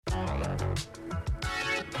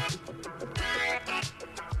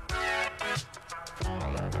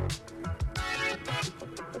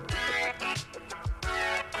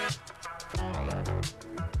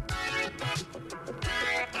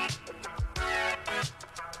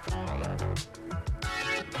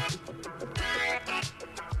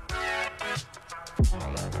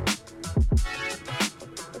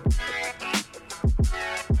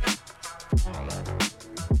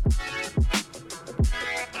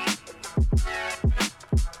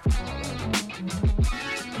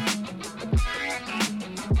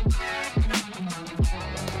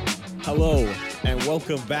Hello and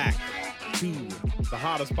welcome back to the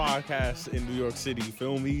hottest podcast in New York City. You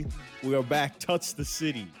feel me? We are back, Touch the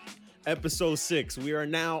City, episode 6. We are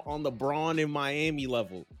now on the Braun in Miami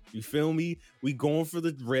level. You feel me? We going for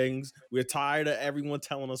the rings. We're tired of everyone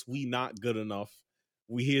telling us we not good enough.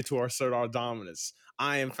 We here to assert our dominance.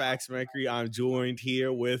 I am Fax Mercury. I'm joined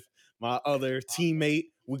here with my other teammate.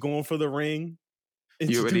 We're going for the ring.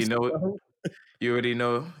 You already know it. You already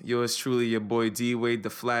know. Yours truly, your boy D Wade, the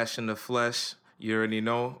Flash in the flesh. You already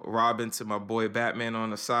know. Robin to my boy Batman on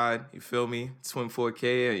the side. You feel me? Twin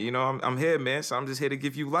 4K. You know, I'm here, man. So I'm just here to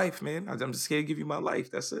give you life, man. I'm just here to give you my life.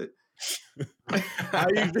 That's it.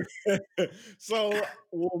 So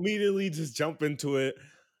we'll immediately just jump into it.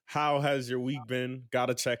 How has your week been? Got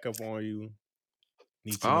to check up on you.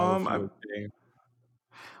 Need to know if you're okay.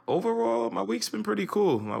 Overall, my week's been pretty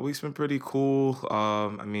cool. I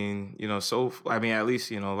mean, you know, at least,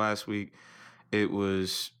 you know, last week it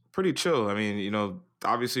was pretty chill. I mean, you know,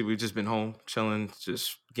 obviously we've just been home chilling,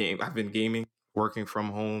 I've been gaming, working from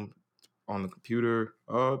home on the computer.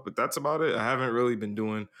 But that's about it. I haven't really been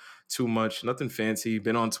doing too much, nothing fancy.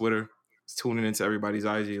 Been on Twitter, tuning into everybody's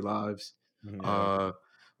IG lives. Yeah.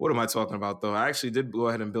 What am I talking about though? I actually did go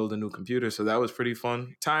ahead and build a new computer, so that was pretty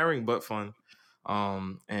fun. Tiring but fun.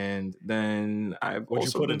 And then I've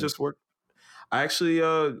also been just working. I actually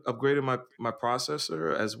upgraded my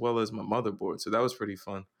processor as well as my motherboard, so that was pretty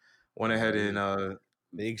fun. Went ahead and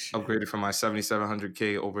upgraded from my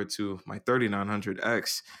 7700K over to my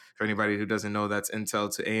 3900X. For anybody who doesn't know, that's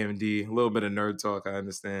Intel to AMD. A little bit of nerd talk, I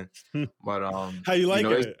understand, but how you like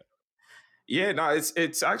it? Yeah, no,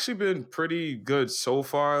 it's actually been pretty good so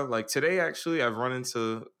far. Like today, actually, I've run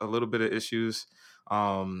into a little bit of issues.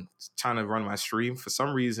 Trying to run my stream. For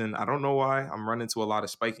some reason, I don't know why, I'm running into a lot of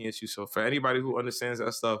spiking issues. So for anybody who understands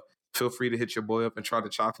that stuff, feel free to hit your boy up and try to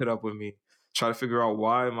chop it up with me. Try to figure out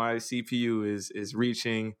why my CPU is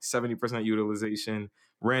reaching 70% utilization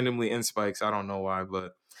randomly in spikes. I don't know why,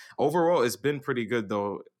 but overall, it's been pretty good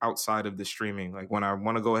though, outside of the streaming. Like when I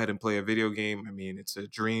want to go ahead and play a video game, I mean, it's a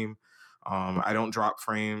dream. I don't drop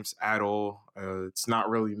frames at all. It's not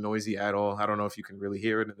really noisy at all. I don't know if you can really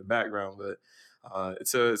hear it in the background, but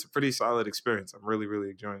it's a pretty solid experience. I'm really,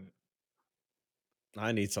 really enjoying it.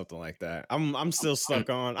 I need something like that. I'm still stuck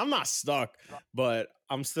on. I'm not stuck, but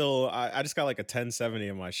I'm still. I just got like a 1070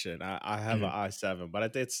 in my shit. I have an i7,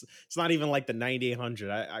 but it's not even like the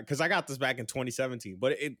 9800. Because I got this back in 2017,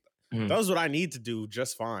 but it does what I need to do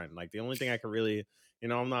just fine. Like the only thing I can really, you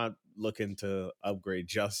know, I'm not looking to upgrade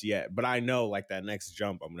just yet, but I know like that next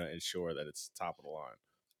jump, I'm gonna ensure that it's top of the line.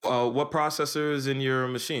 What processor is in your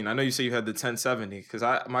machine? I know you say you had the 1070 because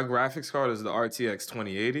my graphics card is the RTX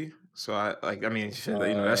 2080. So you know,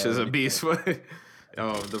 that shit's a beast. But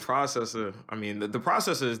the processor, I mean, the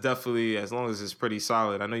processor is definitely, as long as it's pretty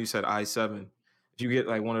solid. I know you said i7. If you get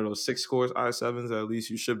like one of those 6-core i7s, at least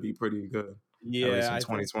you should be pretty good. Yeah, I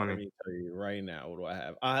 2020. Let me tell you right now, what do I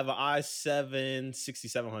have? I have an i7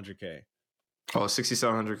 6700K. Oh,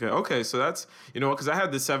 6700K. Okay, so that's, you know, because I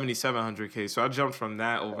had the 7700K, so I jumped from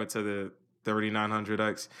that over to the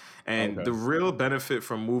 3900X. And the real benefit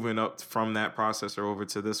from moving up from that processor over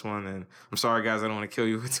to this one, and I'm sorry guys, I don't want to kill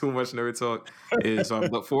you with too much nerd talk, is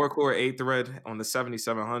but 4-core 8-thread on the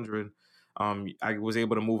 7700. I was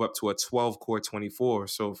able to move up to a 12-core 24.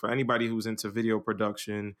 So for anybody who's into video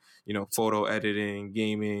production, you know, photo editing,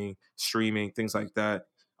 gaming, streaming, things like that,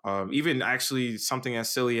 even actually something as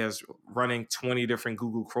silly as running 20 different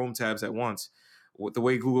Google Chrome tabs at once. The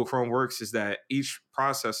way Google Chrome works is that each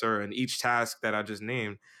processor and each task that I just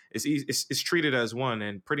named is treated as one.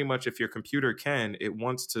 And pretty much if your computer it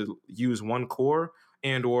wants to use one core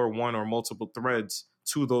and or one or multiple threads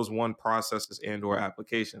to those one processes and or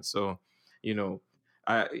applications. So, you know,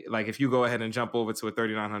 like if you go ahead and jump over to a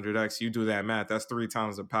 3900X, you do that math, that's 3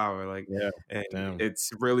 times the power. Like, yeah, and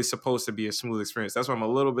it's really supposed to be a smooth experience. That's why I'm a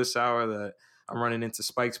little bit sour that I'm running into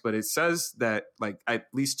spikes, but it says that like at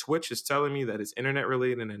least Twitch is telling me that it's internet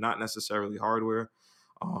related and not necessarily hardware.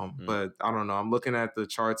 But I don't know. I'm looking at the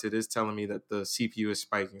charts. It is telling me that the CPU is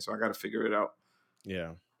spiking, so I got to figure it out.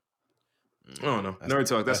 Yeah. I don't know. Nerd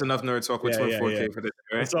talk. That's enough nerd talk with 24K for this,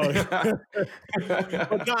 right?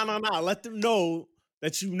 But no. Let them know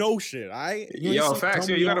that you know shit, all right? Yo, facts.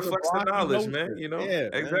 You gotta flex the knowledge, man. You know? Yeah,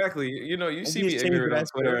 exactly. Man. You know, you see me ignorant on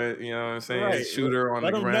Twitter, you know what I'm saying? Right. Shooter on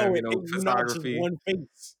the ground, you know, photography. One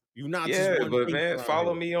face. You're not just Yeah, one but face man, around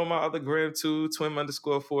follow here. me on my other gram too,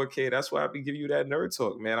 twin_4K. That's why I be giving you that nerd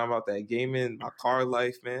talk, man. I'm about that gaming, my car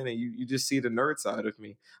life, man, and you just see the nerd side of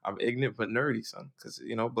me. I'm ignorant but nerdy, son. Because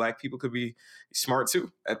black people could be smart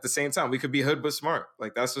too. At the same time, we could be hood but smart.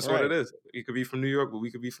 Like that's just what it Right. is. You could be from New York, but we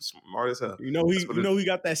could be smart as hell. That's what He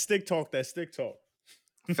got that stick talk. That stick talk.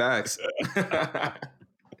 Facts.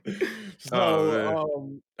 Oh So, man.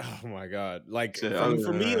 oh my god, like Shit, from other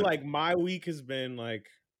for than me, that. like my week has been like,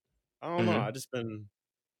 I don't know, Mhm. I just been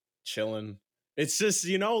chilling. It's just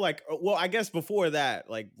like, well, I guess before that,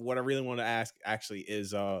 like what I really want to ask actually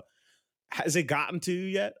is, has it gotten to you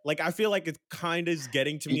yet? Like I feel like it kind of is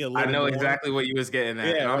getting to me a I little know more. exactly what you was getting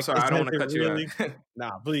at, Yeah, and I'm like sorry, I don't has want to it cut you out. really?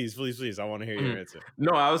 Nah, please, please, please. I want to hear your Mhm. answer.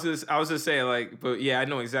 No, I was just saying like, but yeah, I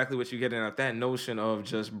know exactly what you're getting at. That notion of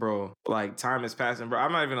just, bro, like time is passing, bro.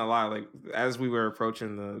 I'm not even gonna lie. Like as we were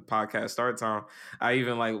approaching the podcast start time, I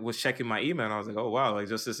even like was checking my email and I was like, oh wow, like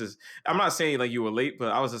just this is. I'm not saying like you were late,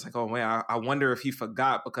 but I was just like, oh man, I wonder if he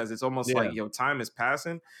forgot because it's almost Yeah, like time is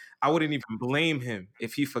passing. I wouldn't even blame him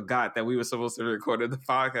if he forgot that we were supposed to record the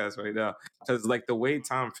podcast right now because like the way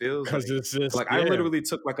time feels because like. it's just Like I yeah, literally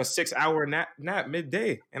took like a 6 hour nap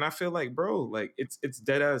midday, and I feel like, bro, like it's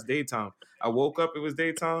dead ass daytime. I woke up, it was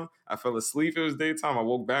daytime. I fell asleep, it was daytime. I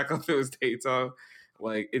woke back up, it was daytime.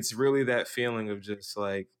 Like it's really that feeling of just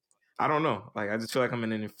like I don't know. Like I just feel like I'm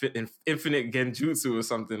in an infinite genjutsu or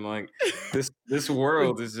something. Like this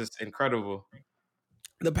like world is just incredible.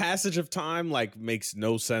 the passage of time like makes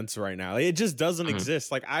no sense right now. It just doesn't Mhm.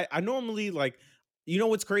 exist. Like I normally like,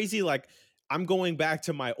 what's crazy? Like I'm going back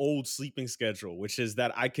to my old sleeping schedule, which is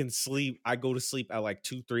that I can sleep. I go to sleep at like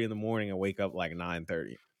 2, 3 in the morning and wake up like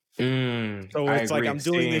 9:30. So I it's like agree. I'm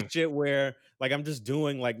doing this Same. shit where like I'm just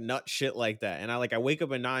doing like nut shit like that. And I wake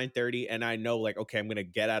up at 9:30 and I know like, okay, I'm gonna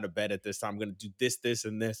get out of bed at this time. I'm gonna do this, this,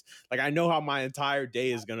 and this. Like I know how my entire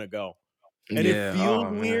day is gonna go. And it Yeah. feels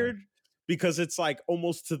Oh man. weird because it's like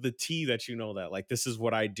almost to the T that that like this is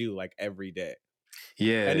what I do like every day.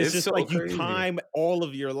 Yeah. And it's It's just so like you crazy. time all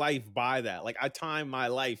of your life by that. Like I time my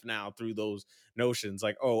life now through those notions.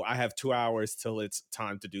 Like, oh, I have 2 hours till it's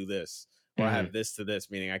time to do this, or I Hmm. have this to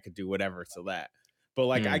this, meaning I could do whatever to that. But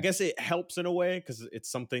like, I guess it helps in a way because it's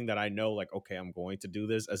something that I know, like, okay, I'm going to do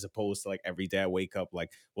this, as opposed to like every day I wake up,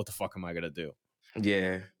 like, what the fuck am I gonna do?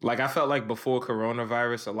 Yeah. Like I felt like before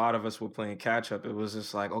coronavirus, a lot of us were playing catch up. It was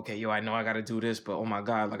just like, okay, yo, I know I gotta do this, but oh my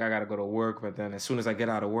God, like I gotta go to work. But then as soon as I get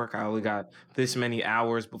out of work, I only got this many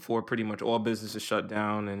hours before pretty much all businesses shut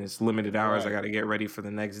down and it's limited hours. I Right. gotta get ready for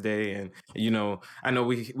the next day. And I know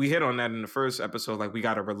we hit on that in the first episode, like we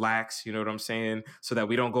gotta relax, you know what I'm saying? So that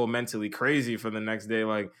we don't go mentally crazy for the next day.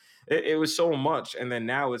 Like it was so much. And then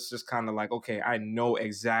now it's just kind of like, okay, I know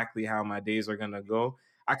exactly how my days are gonna go.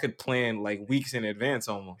 I could plan like weeks in advance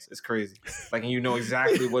almost. It's crazy. Like, and you know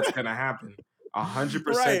exactly what's gonna happen. 100%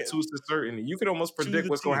 Right. to certain. You can almost To predict the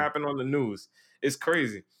what's gonna T. happen on the news. It's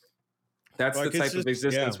crazy. That's the Like it's type of just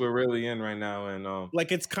yeah. existence we're really in right now. And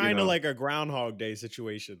Like it's you kind of know, like a Groundhog Day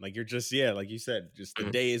situation. Like you're just like you said, just the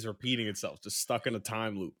mhm. day is repeating itself, just stuck in a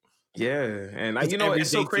time loop. Yeah. And Because every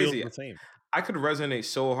it's so day feels crazy. the same. I could resonate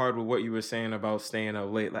so hard with what you were saying about staying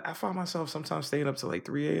up late. Like I find myself sometimes staying up to like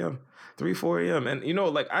 3 a.m., 3, 4 a.m. And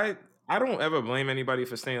like I don't ever blame anybody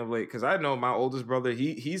for staying up late because I know my oldest brother,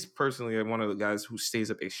 he's personally one of the guys who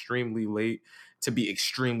stays up extremely late to be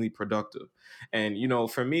extremely productive. And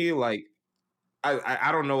for me, like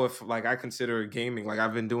I don't know if like I consider gaming. Like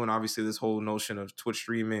I've been doing obviously this whole notion of Twitch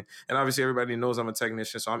streaming, and obviously everybody knows I'm a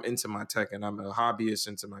technician, so I'm into my tech and I'm a hobbyist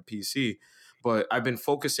into my PC. But I've been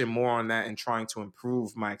focusing more on that and trying to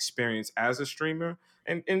improve my experience as a streamer,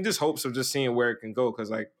 and in just hopes of just seeing where it can go. Because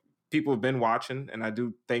like people have been watching, and I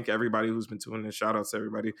do thank everybody who's been tuning in. Shout out to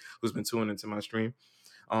everybody who's been tuning into my stream.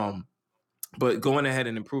 Um, but going ahead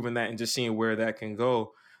and improving that and just seeing where that can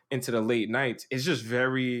go into the late nights is just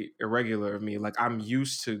very irregular of me. Like I'm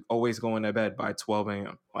used to always going to bed by 12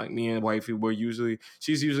 a.m. Like me and wifey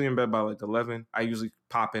she's usually in bed by like 11. I usually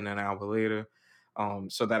pop in an hour later,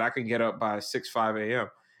 so that I can get up by 6, 5 a.m.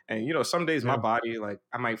 And some days my Yeah. body, like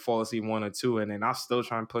I might fall asleep 1 or 2, and then I'll still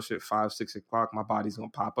try and push it 5, 6 o'clock. My body's gonna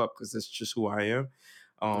pop up because that's just who I am.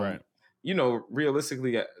 Um, Right.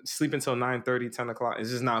 realistically, sleep until 9:30, 10 o'clock is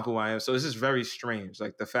just not who I am. So it's just very strange.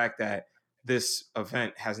 Like the fact that this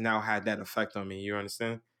event has now had that effect on me. You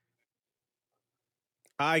understand?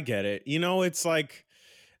 I get it. It's like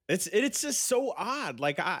it's just so odd.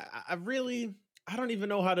 Like I really I don't even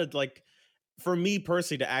know how to like, for me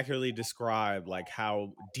personally, to accurately describe like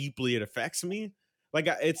how deeply it affects me. Like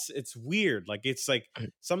it's weird. Like it's like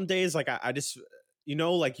some days like I just you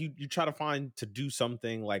know, like you try to find to do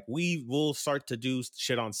something. Like we will start to do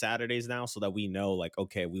shit on Saturdays now, so that we know, like,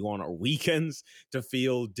 okay, we want our weekends to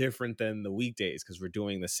feel different than the weekdays because we're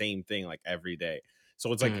doing the same thing like every day.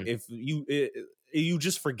 So it's like if you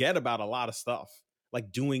just forget about a lot of stuff,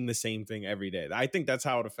 like doing the same thing every day. I think that's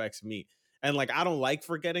how it affects me. And like I don't like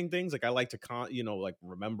forgetting things. Like I like to like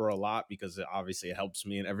remember a lot because obviously it helps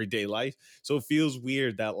me in everyday life. So it feels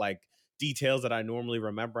weird that like details that I normally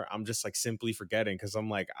remember, I'm just like simply forgetting because I'm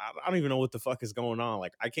like, I don't even know what the fuck is going on.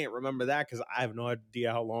 Like I can't remember that because I have no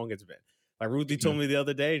idea how long it's been. Like Ruthie told me the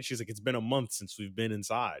other day, and she's like, it's been a month since we've been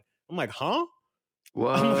inside. I'm like, huh?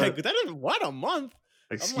 What? I'm like, that is what, a month?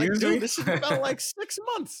 Excuse I'm like, dude, me? this shit felt like 6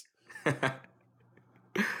 months.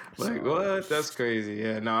 Like, what? That's crazy.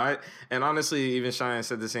 Yeah, no, and honestly, even Cheyenne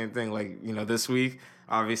said the same thing. Like, this week,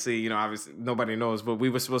 obviously, nobody knows, but we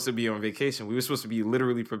were supposed to be on vacation. We were supposed to be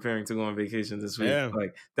literally preparing to go on vacation this week. Yeah.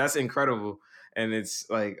 Like, that's incredible. And it's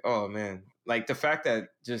like, oh man, like the fact that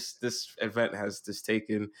just this event has just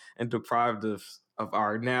taken and deprived us of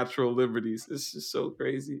our natural liberties. It's just so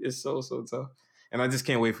crazy. It's so tough. And I just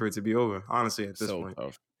can't wait for it to be over. Honestly, at this point,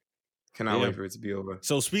 tough. Cannot wait for it to be over.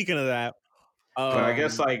 So speaking of that, but I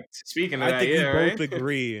guess like speaking of I that, think we both right?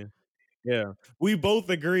 agree. Yeah, we both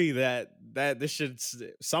agree that this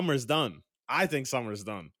summer's done. I think summer's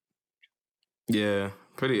done. Yeah,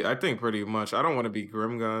 I think pretty much. I don't want to be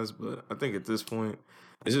grim, guys, but I think at this point,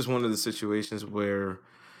 it's just one of the situations where,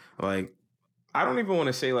 like, I don't even want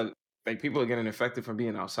to say like people are getting affected from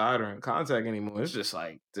being outside or in contact anymore. It's just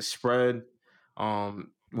like the spread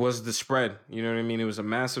was the spread. You know what I mean? It was a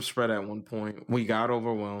massive spread at one point. We got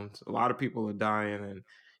overwhelmed. A lot of people are dying, and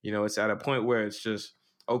it's at a point where it's just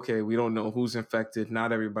okay. We don't know who's infected.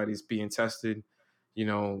 Not everybody's being tested.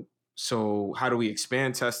 So how do we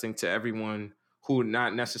expand testing to everyone who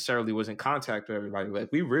not necessarily was in contact with everybody? Like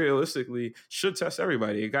we realistically should test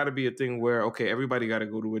everybody. It got to be a thing where okay, everybody got to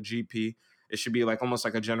go to a GP. It should be like almost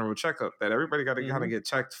like a general checkup that everybody got to kind of get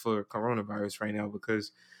checked for coronavirus right now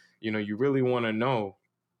because you really want to know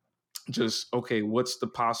just okay, what's the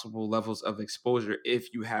possible levels of exposure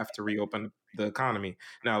if you have to reopen the economy.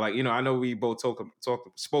 Now, like I know we both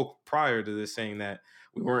spoke prior to this saying that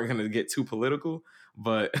we weren't going to get too political,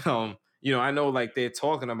 but I know like they're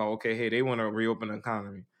talking about okay, hey, they want to reopen the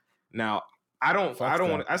economy. Now, I don't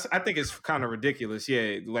want. I think it's kind of ridiculous.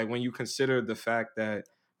 Yeah, like when you consider the fact that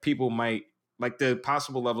people might like the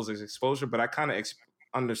possible levels of exposure, but I kind of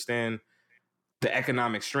understand the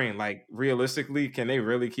economic strain. Like realistically, can they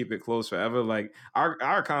really keep it closed forever? Like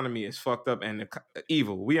our economy is fucked up and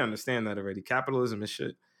evil. We understand that already. Capitalism is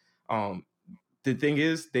shit. The thing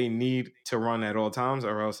is, they need to run at all times,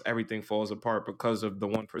 or else everything falls apart because of the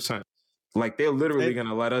 1%. Like they're literally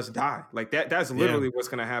gonna let us die. Like that's literally what's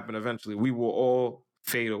gonna happen eventually. We will all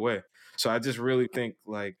fade away. So I just really think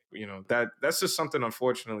like that's just something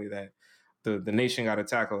unfortunately that the nation got to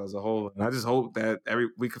tackle as a whole. And I just hope that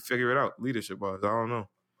we could figure it out leadership wise. I don't know.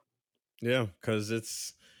 Yeah, because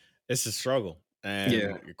it's a struggle,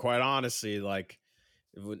 and quite honestly, like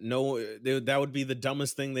that would be the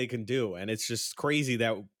dumbest thing they can do. And it's just crazy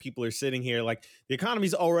that people are sitting here like the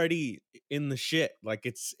economy's already in the shit. Like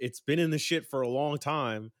it's been in the shit for a long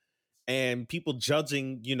time, and people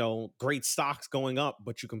judging great stocks going up,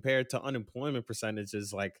 but you compare it to unemployment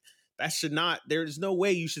percentages, like that should not, there's no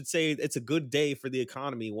way you should say it's a good day for the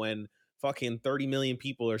economy when fucking 30 million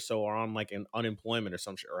people or so are on like an unemployment or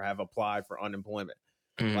some shit, or have applied for unemployment.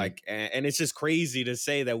 Like, and it's just crazy to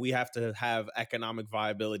say that we have to have economic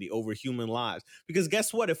viability over human lives, because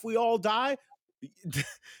guess what? If we all die, the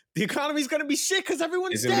economy's going to be shit because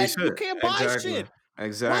everyone's dead. You can't buy shit.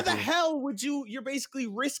 Exactly. Why the hell would you're basically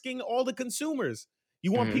risking all the consumers.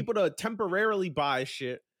 You want people to temporarily buy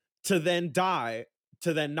shit to then die,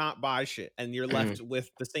 to then not buy shit, and you're left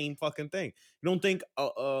with the same fucking thing. You don't think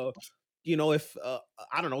if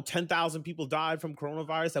I don't know, 10,000 people died from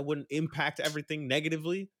coronavirus, that wouldn't impact everything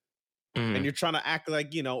negatively? And you're trying to act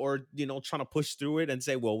like or trying to push through it and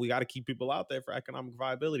say, well, we got to keep people out there for economic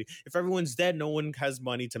viability. If everyone's dead, no one has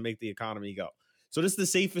money to make the economy go. So this is the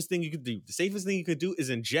safest thing you could do. The safest thing you could do is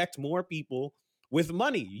inject more people with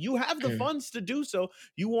money. You have the funds to do so.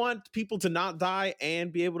 You want people to not die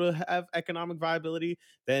and be able to have economic viability,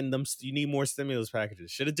 then you need more stimulus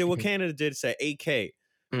packages. Should have did what Canada did, say 8K,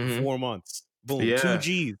 4 months. Boom,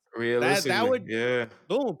 2Gs. That would,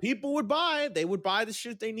 boom, people would buy. They would buy the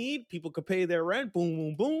shit they need. People could pay their rent. Boom,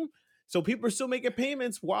 boom, boom. So people are still making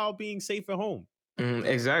payments while being safe at home.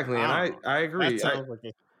 Exactly, and I agree.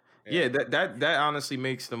 Yeah, that honestly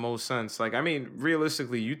makes the most sense. Like, I mean,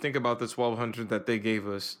 realistically, you think about the 1,200 that they gave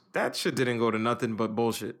us. That shit didn't go to nothing but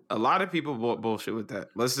bullshit. A lot of people bought bullshit with that.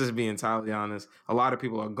 Let's just be entirely honest. A lot of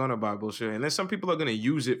people are gonna buy bullshit, and then some people are gonna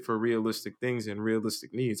use it for realistic things and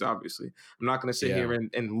realistic needs. Obviously, I'm not gonna sit here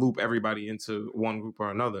and loop everybody into one group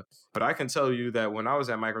or another. But I can tell you that when I was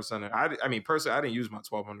at Micro Center, I mean, personally, I didn't use my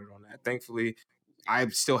 1,200 on that. Thankfully, I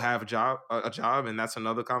still have a job, and that's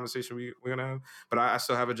another conversation we're gonna have. But I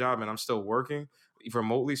still have a job, and I'm still working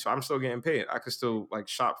remotely, so I'm still getting paid. I could still like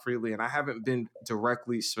shop freely, and I haven't been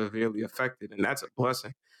directly severely affected, and that's a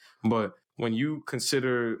blessing. But when you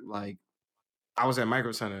consider like I was at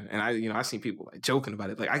Micro Center, and I seen people like joking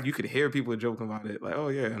about it. Like you could hear people joking about it, like, "Oh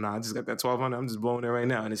yeah, no, I just got that 1,200. I'm just blowing it right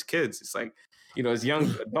now." And it's kids. It's like, it's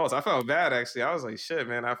young adults. I felt bad actually. I was like, "Shit,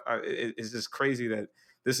 man." It's just crazy that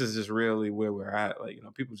this is just really where we're at. Like,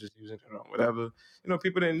 people just using it on whatever.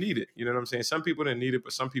 People didn't need it. You know what I'm saying? Some people didn't need it,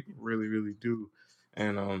 but some people really, really do.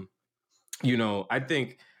 And I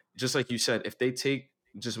think just like you said, if they take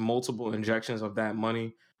just multiple injections of that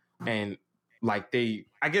money, and like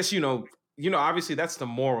I guess obviously that's the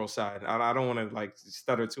moral side. I don't want to like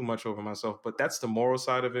stutter too much over myself, but that's the moral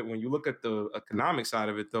side of it. When you look at the economic side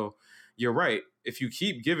of it, though, you're right. If you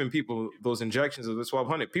keep giving people those injections of the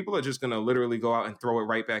 1,200, people are just going to literally go out and throw it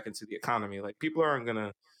right back into the economy. Like, people aren't going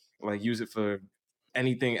to like use it for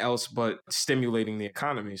anything else but stimulating the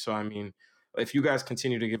economy. So, I mean, if you guys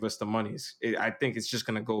continue to give us the monies, I think it's just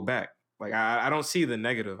going to go back. Like, I don't see the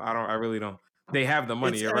negative. I really don't. They have the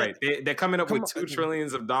money. You're right. They're coming up with $2 trillion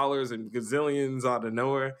and gazillions out of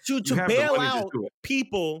nowhere. To bail out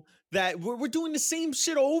people that we're doing the same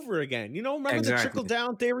shit over again. Remember the trickle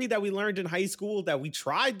down theory that we learned in high school, that we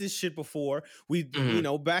tried this shit before. We,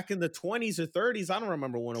 back in the 20s or 30s. I don't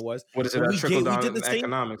remember when it was. What is it? Trickle down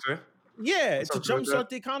economics, right? Yeah, to jumpstart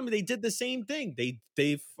the economy, they did the same thing.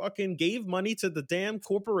 They fucking gave money to the damn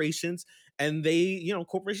corporations, and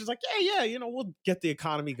corporations like, we'll get the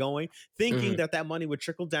economy going, thinking that money would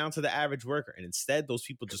trickle down to the average worker, and instead those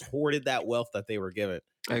people just hoarded that wealth that they were given.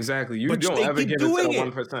 Exactly. You don't ever give it to the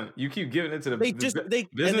 1%. You keep giving it to the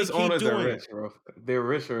business owners are rich, bro. They're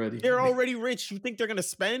rich already. They're already rich. You think they're gonna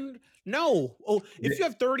spend? No. Oh, if you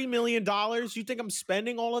have $30 million, you think I'm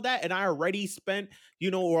spending all of that? And I already spent,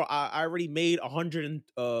 or I already made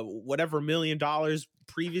 $100 million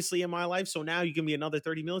previously in my life. So now you give me another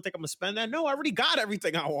 30 million. Think I'm gonna spend that? No, I already got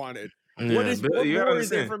everything I wanted. Yeah, what more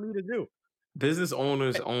is there for me to do? Business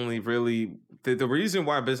owners only really the reason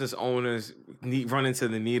why business owners run into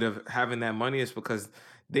the need of having that money is because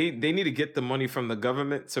they need to get the money from the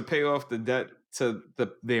government to pay off the debt to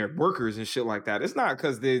their workers and shit like that. It's not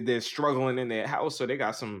because they're struggling in their house or they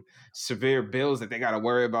got some severe bills that they got to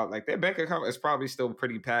worry about. Like, their bank account is probably still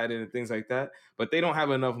pretty padded and things like that, but they don't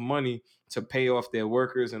have enough money to pay off their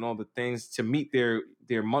workers and all the things to meet their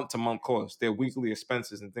month-to-month costs, their weekly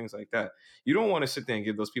expenses and things like that. You don't want to sit there and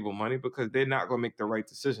give those people money because they're not going to make the right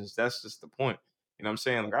decisions. That's just the point. You know what I'm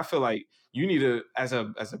saying? Like, I feel like you need to, as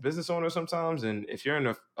a business owner sometimes, and if you're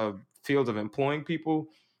in a field of employing people,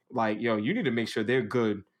 like, you need to make sure they're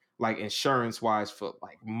good, like, insurance-wise for,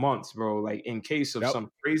 like, months, bro. Like, in case of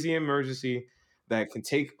some crazy emergency that can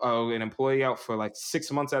take an employee out for, like,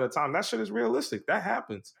 6 months at a time. That shit is realistic. That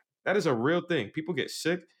happens. That is a real thing. People get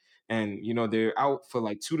sick and, they're out for,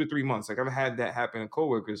 like, 2 to 3 months. Like, I've had that happen in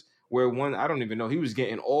coworkers where one, I don't even know, he was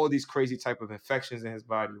getting all these crazy type of infections in his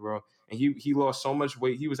body, bro. And he lost so much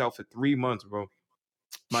weight. He was out for 3 months, bro.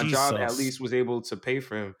 My job at least was able to pay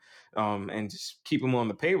for him and just keep him on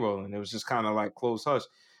the payroll. And it was just kind of like closed hush.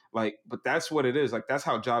 Like, but that's what it is. Like, that's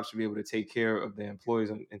how jobs should be able to take care of their employees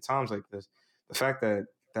in times like this. The fact that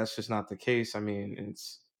that's just not the case, I mean,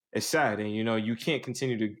 it's sad. And, you can't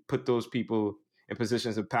continue to put those people in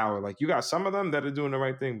positions of power. Like, you got some of them that are doing the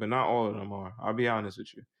right thing, but not all of them are. I'll be honest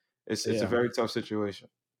with you. It's a very tough situation.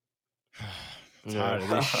 I'm tired of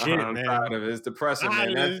this shit, man. I'm tired of it. It's depressing,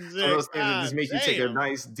 man. That's one of those things that just make you take a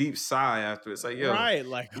nice deep sigh after. It's like, yo, right,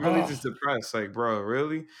 like, really just depressed. Like, bro,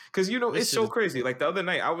 really? Because, it's so crazy. Like, the other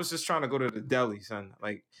night, I was just trying to go to the deli, son.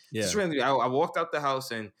 Like, just randomly, I walked out the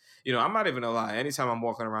house and, I'm not even gonna lie. Anytime I'm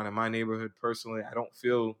walking around in my neighborhood, personally, I don't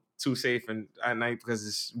feel too safe at night because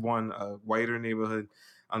it's one whiter neighborhood.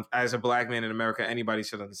 As a black man in America, anybody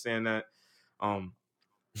should understand that.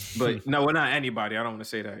 But no, we're not anybody. I don't want to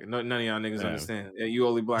say that. None of y'all niggas understand. Yeah, you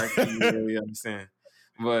only black, you really understand.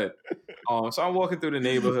 But so I'm walking through the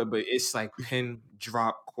neighborhood, but it's like pin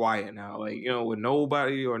drop quiet now. Like, with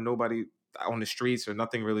nobody on the streets or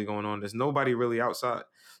nothing really going on. There's nobody really outside.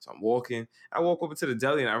 So I'm walking. I walk over to the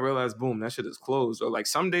deli and I realize, boom, that shit is closed. Or like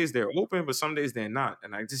some days they're open, but some days they're not.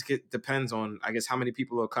 And depends on, I guess, how many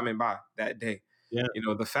people are coming by that day. Yeah.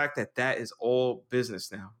 the fact that that is all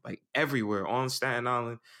business now, like everywhere on Staten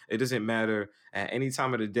Island, it doesn't matter at any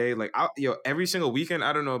time of the day. Like, every single weekend,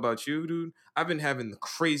 I don't know about you, dude. I've been having the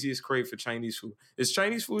craziest crave for Chinese food. Is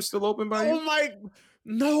Chinese food still open by you? Oh my,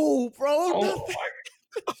 no, bro, Oh nothing.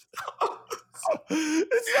 my.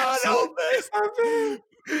 It's not So, open.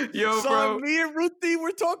 yo, Son, bro. me and Ruthie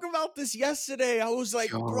were talking about this yesterday. I was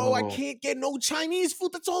like, bro, I Yo. can't get no Chinese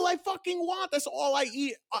food. That's all I fucking want. That's all I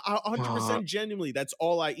eat. 100% genuinely. That's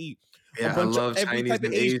all I eat. A Yeah, I bunch of love every Chinese type of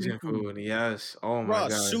and Asian Asian food. food. Yes. Oh my Bruh,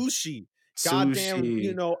 God. sushi. Goddamn,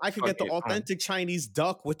 Sushi. I could get the authentic Chinese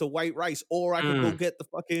duck with the white rice, or I could go get the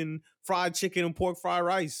fucking fried chicken and pork fried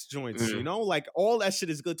rice joints, like all that shit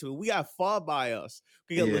is good to me. We got pho by us.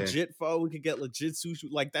 We could get legit pho, we could get legit sushi.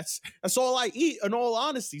 Like that's all I eat, in all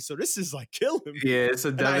honesty. So this is like killing me. Yeah, it's a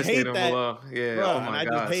And I hate devastating that, blow. Yeah. bruh, Oh and my I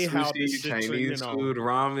just God. hate how Sushi, this shit, Chinese food,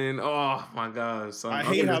 ramen. Oh my God, son. I I'm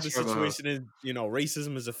hate gonna how the struggle. situation is,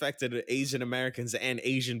 racism has affected Asian Americans and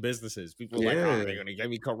Asian businesses. People are like, Yeah. they're gonna give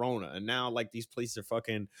me corona. And now like these places are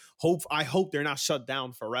fucking I hope they're not shut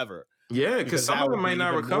down forever. Yeah, because some that of would them might be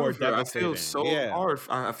not even recover more for it. I feel devastating. so Yeah. hard.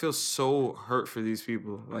 I feel so hurt for these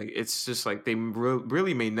people. Like, it's just like they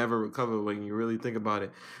really may never recover when you really think about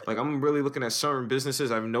it. Like, I'm really looking at certain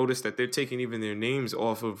businesses. I've noticed that they're taking even their names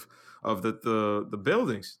off of the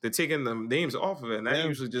buildings. They're taking the names off of it, and that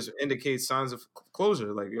usually just indicates signs of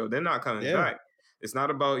closure. Like, yo, they're not coming back. It's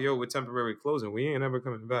not about, yo, we're temporary closing. We ain't ever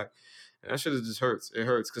coming back. And that shit just hurts. It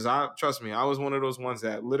hurts because trust me, I was one of those ones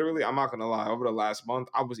that literally, I'm not gonna lie, over the last month,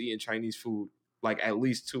 I was eating Chinese food like at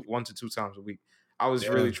least 1 to 2 times a week. I was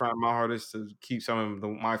really trying my hardest to keep some of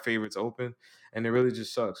my favorites open, and it really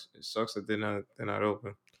just sucks. It sucks that they're not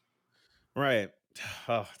open. Right.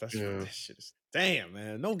 Oh, that shit is damn,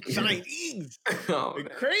 man. No Chinese. Oh,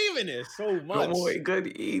 craving it so much. No more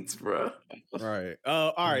good eats, bro. Right.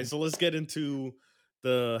 All right. So let's get into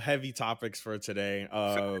the heavy topics for today.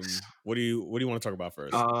 What do you want to talk about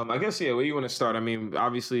first? I guess where you want to start? I mean,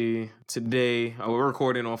 obviously today we're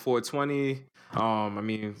recording on 420. I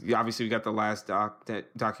mean, obviously we got the last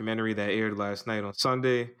documentary that aired last night on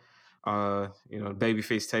Sunday.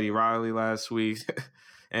 Babyface Teddy Riley last week,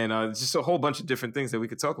 and just a whole bunch of different things that we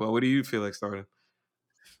could talk about. What do you feel like starting?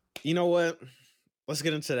 You know what? Let's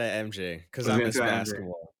get into that MJ because I miss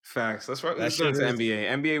basketball. Facts. Let's get into NBA.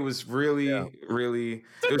 NBA was really, really,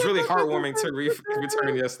 it was really heartwarming to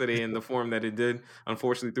return yesterday in the form that it did.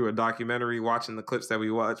 Unfortunately, through a documentary, watching the clips that we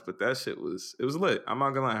watched, but that shit was lit. I'm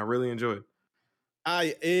not gonna lie, I really enjoyed it.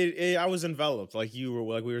 I was enveloped like we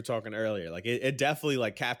were talking earlier. Like it definitely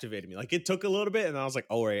like captivated me. Like it took a little bit, and I was like,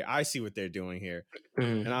 oh right, I see what they're doing here.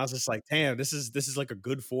 And I was just like, damn, this is like a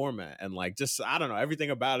good format, and like just I don't know, everything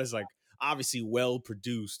about it is like obviously well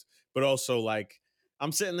produced, but also like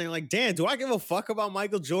I'm sitting there like, damn, do I give a fuck about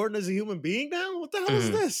Michael Jordan as a human being now? What the hell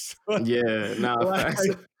is this? Yeah,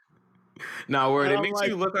 word. It makes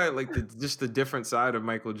you look at like just the different side of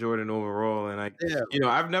Michael Jordan overall, and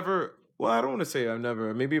I've never. Well, I don't want to say I've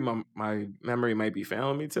never. Maybe my memory might be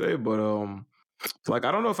failing me today, but like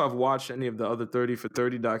I don't know if I've watched any of the other 30 for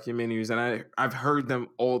 30 documentaries, and I've heard them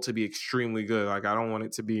all to be extremely good. Like I don't want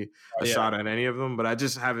it to be a shot at any of them, but I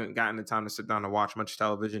just haven't gotten the time to sit down and watch much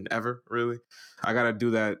television ever. Really, I got to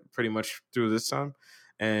do that pretty much through this time.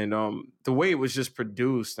 And the way it was just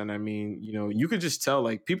produced, and I mean, you could just tell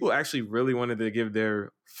like people actually really wanted to give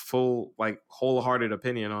their full, like wholehearted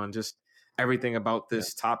opinion on just everything about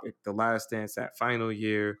this topic, the Last Dance, that final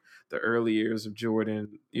year, the early years of Jordan,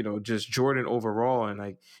 just Jordan overall. And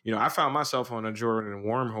like, I found myself on a Jordan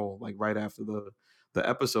wormhole, like right after the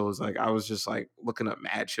episodes. Like I was just like looking up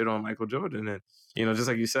mad shit on Michael Jordan, and just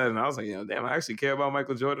like you said, and I was like, damn, I actually care about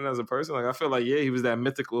Michael Jordan as a person. Like I feel like he was that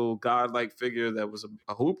mythical godlike figure that was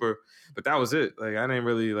a hooper, but that was it. Like I didn't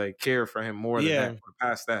really like care for him more than that or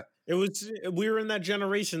past that. We were in that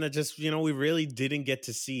generation that just we really didn't get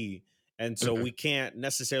to see. And so we can't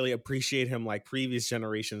necessarily appreciate him like previous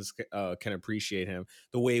generations can appreciate him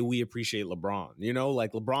the way we appreciate LeBron.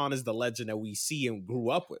 Like LeBron is the legend that we see and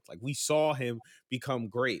grew up with. Like we saw him become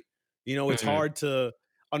great. It's hard to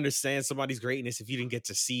understand somebody's greatness if you didn't get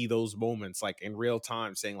to see those moments like in real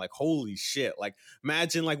time, saying like, holy shit. Like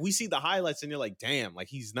imagine like we see the highlights and you're like, damn, like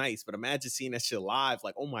he's nice. But imagine seeing that shit live,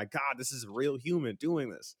 like, oh my God, this is a real human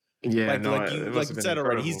doing this. Yeah, like you said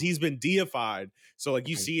already, he's been deified. So like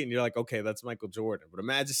you see it and you're like, okay, that's Michael Jordan. But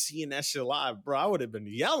imagine seeing that shit live, bro. I would have been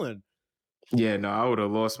yelling. Yeah, no, I would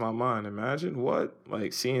have lost my mind. Imagine what?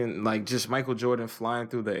 Like seeing like just Michael Jordan flying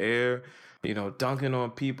through the air, dunking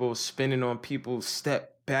on people, spinning on people,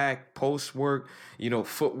 step back, post work,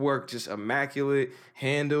 footwork, just immaculate,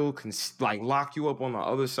 handle, can like lock you up on the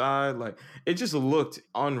other side. Like it just looked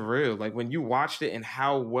unreal. Like when you watched it and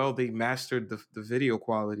how well they mastered the video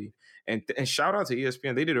quality. And shout out to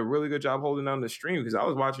ESPN. They did a really good job holding down the stream because I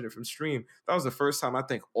was watching it from stream. That was the first time I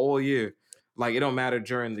think all year. Like it don't matter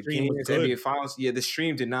during the games, NBA Finals. Yeah, the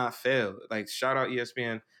stream did not fail. Like shout out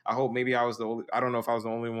ESPN. I hope maybe I was the only. I don't know if I was the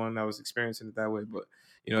only one that was experiencing it that way, but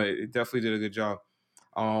it definitely did a good job.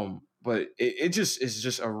 But it just is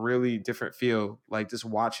just a really different feel, like just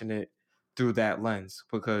watching it through that lens,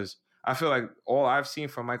 because I feel like all I've seen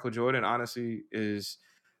from Michael Jordan, honestly, is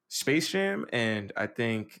Space Jam, and I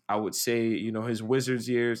think I would say his Wizards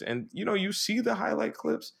years, and you see the highlight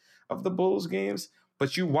clips of the Bulls games,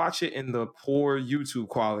 but you watch it in the poor YouTube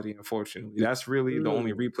quality. Unfortunately, that's really the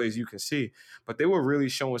only replays you can see. But they were really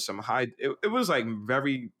showing some high. It was like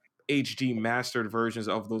very HD mastered versions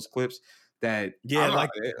of those clips. That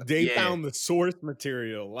they found the source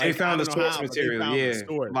material. Like, they found the source material,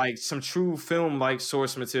 source. Like some true film like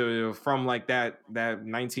source material from like that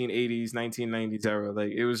 1980s, 1990s era.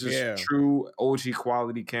 Like it was just true OG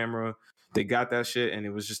quality camera. They got that shit, and it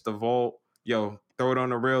was just the vault. Yo, throw it on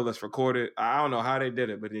the reel. Let's record it. I don't know how they did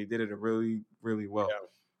it, but they did it really, really well. Yeah.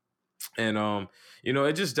 And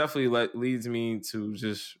it just definitely leads me to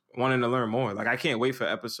just wanting to learn more. Like I can't wait for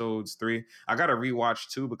episodes 3. I gotta rewatch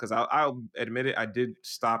 2 because I'll admit it, I did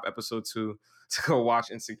stop episode 2 to go watch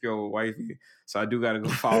Insecure with Wifey. So I do gotta go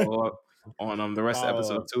follow up on the rest of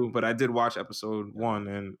episode 2. But I did watch episode 1,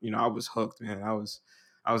 and I was hooked, man. I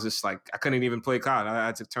was just like, I couldn't even play COD. I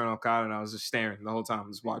had to turn off COD, and I was just staring the whole time,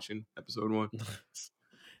 just watching episode 1.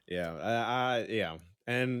 Yeah.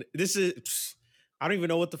 And this is, I don't even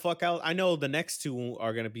know what the fuck else. I know the next 2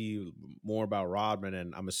 are going to be more about Rodman,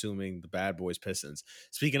 and I'm assuming the Bad Boys Pistons.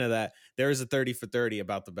 Speaking of that, there is a 30 for 30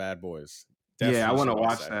 about the Bad Boys. Definitely I want to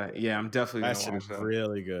watch that. Yeah, I'm definitely going to watch that.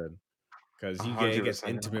 Really good, because he gets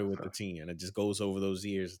intimate with the team, and it just goes over those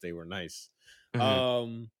years that they were nice.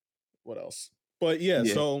 Mm-hmm. What else? But yeah,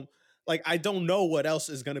 so like I don't know what else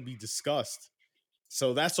is going to be discussed.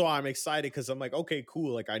 So that's why I'm excited, because I'm like, okay,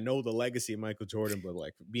 cool. Like I know the legacy of Michael Jordan, but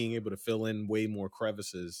like being able to fill in way more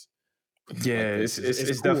crevices. Yeah, like it's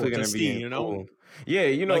cool definitely going to be cool.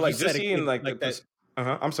 Yeah, like just seeing like that.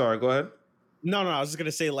 I'm sorry. Go ahead. No, I was just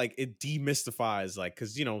gonna say, like, it demystifies, like,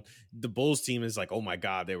 because the Bulls team is like, oh my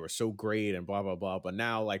god, they were so great and blah blah blah. But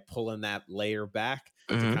now, like, pulling that layer back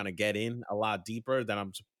to kind of get in a lot deeper than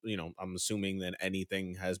I'm assuming than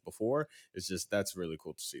anything has before. It's just, that's really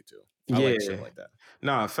cool to see too. I like shit like that.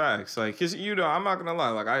 Nah, facts. Like, cause I'm not gonna lie.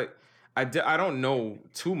 Like, I don't know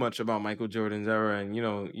too much about Michael Jordan's era, and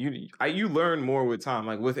you learn more with time.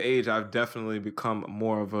 Like with age, I've definitely become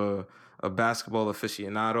more of a basketball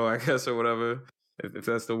aficionado, I guess, or whatever, if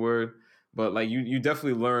that's the word. But like you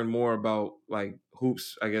definitely learn more about like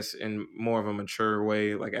hoops, I guess, in more of a mature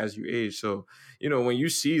way, like as you age. So, when you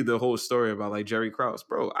see the whole story about like Jerry Krause,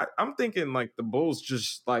 bro, I'm thinking like the Bulls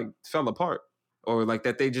just like fell apart, or like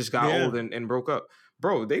that they just got old and broke up.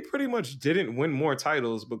 Bro, they pretty much didn't win more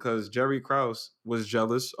titles because Jerry Krause was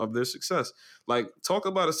jealous of their success. Like, talk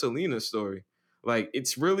about a Selena story. Like,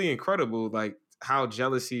 it's really incredible, like, how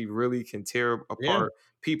jealousy really can tear apart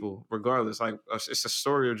people, regardless. Like, it's a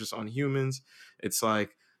story of just on humans. It's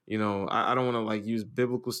like, I don't want to, like, use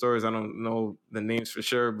biblical stories. I don't know the names for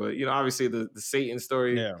sure. But, obviously the Satan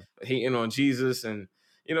story, hating on Jesus, and,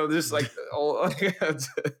 just, like, all...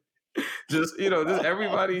 just just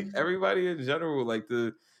everybody in general, like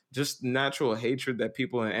the just natural hatred that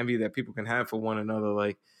people and envy that people can have for one another.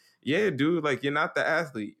 Like, yeah, dude, like you're not the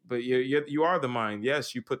athlete, but you are the mind.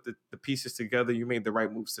 Yes, you put the pieces together. You made the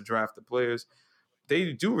right moves to draft the players.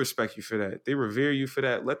 They do respect you for that. They revere you for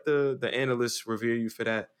that. Let the analysts revere you for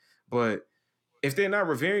that. But if they're not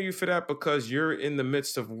revering you for that because you're in the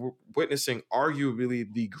midst of witnessing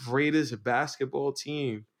arguably the greatest basketball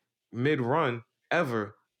team mid-run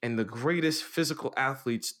ever, and the greatest physical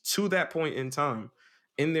athletes to that point in time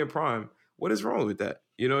in their prime, what is wrong with that?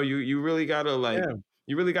 You really gotta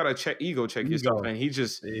you really gotta check yourself, and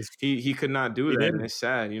he could not do that, and it's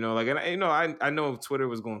sad. Like, and I know Twitter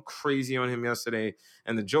was going crazy on him yesterday,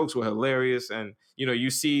 and the jokes were hilarious, and you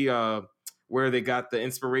see where they got the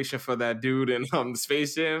inspiration for that dude in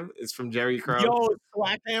Space Jam. It's from Jerry Krause. Yo,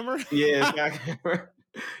 Slackhammer. Yeah, Slackhammer.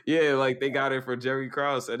 Yeah, like they got it for Jerry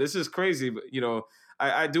Krause, and this is crazy, but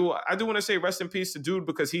I do want to say rest in peace to dude,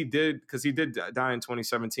 because he did die in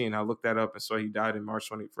 2017. I looked that up and saw he died in March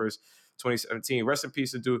 21st, 2017. Rest in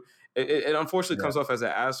peace to dude. It unfortunately comes off as an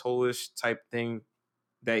asshole-ish type thing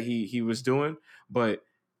that he was doing, but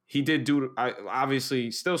he did do, obviously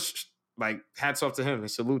still like hats off to him and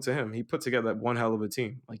salute to him. He put together one hell of a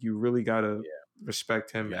team. Like you really gotta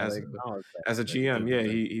respect him Yeah, they acknowledge as a that he GM. did the Yeah,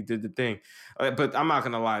 thing. he did the thing. But I'm not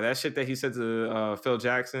gonna lie, that shit that he said to Phil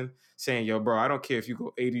Jackson, saying, "Yo, bro, I don't care if you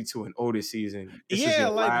go 82-0 this season. This is Yeah,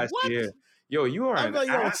 your like last what? year." Yo, you are I was an like,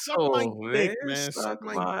 yo, suck my asshole, dick, man. man. Suck Suck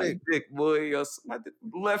my my dick. dick, boy. Yo, suck my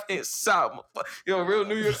left hand side, motherfucker. Yo, real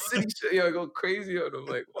New York City shit. Yo, I go crazy on them.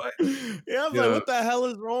 Like, what? Yeah, I was like, what the hell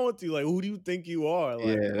is wrong with you? Like, who do you think you are?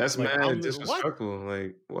 Yeah, that's like mad I'm what? disrespectful.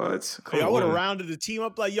 Like, what? Like, Come I would have on. rounded the team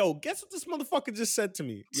up like, yo, guess what this motherfucker just said to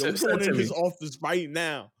me? Yo, we're Said going to in me. his office right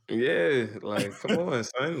now. Yeah, like, come on,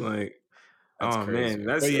 son. Like, That's oh crazy. man,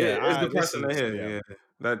 But it's yeah, depressing to hear. yeah.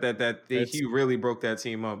 Yeah, It's he really broke that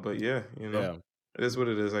team up. But yeah, yeah. it is what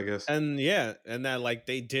it is, I guess. And that like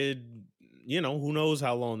they did, who knows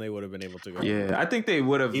how long they would have been able to go. Yeah, I think they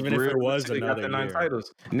would have even if it was got another the 9 year.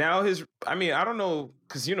 titles. Now I mean, I don't know,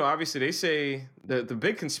 because obviously they say the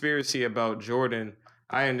big conspiracy about Jordan,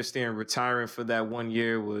 I understand retiring for that 1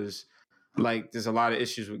 year was like there's a lot of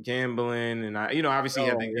issues with gambling, and obviously he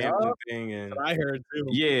had the gambling thing, and I heard too.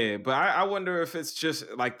 Yeah, but I wonder if it's just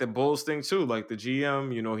like the Bulls thing too, like the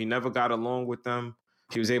GM, he never got along with them.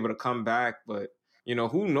 He was able to come back, but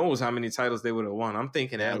who knows how many titles they would have won. I'm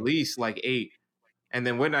thinking at least like 8. And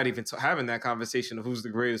then we're not even having that conversation of who's the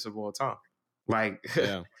greatest of all time. Like,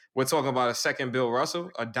 we're talking about a second Bill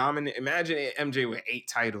Russell, a dominant. Imagine MJ with 8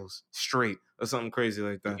 titles straight or something crazy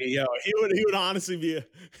like that. Yeah, he would honestly be.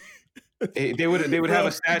 They would have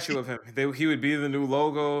a statue of him. He would be the new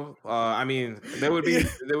logo. I mean, there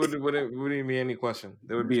wouldn't be any question.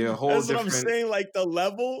 There would be a whole That's different. What I'm saying. Like the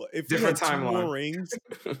level, if he different had 2 timeline. more rings,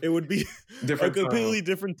 it would be different a completely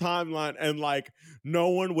different timeline, and like no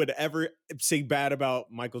one would ever say bad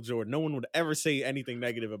about Michael Jordan. No one would ever say anything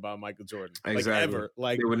negative about Michael Jordan. Exactly. Like ever.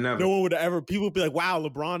 Like they would never. No one would ever. People would be like, "Wow,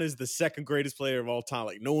 LeBron is the second greatest player of all time."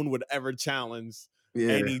 Like no one would ever challenge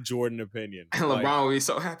any Jordan opinion. And LeBron would be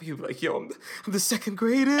so happy. He'd be like, yo, I'm the second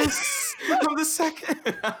greatest. I'm the second.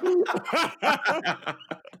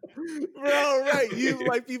 Bro, right.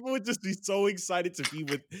 Like people would just be so excited to be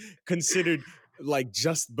considered like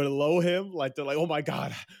just below him. Like they're like, oh my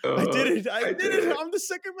God, I did it. I did it. I'm the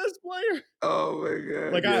second best player. Oh my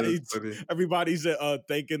God. Like everybody's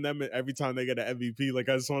thanking them every time they get an MVP. Like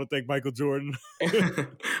I just want to thank Michael Jordan.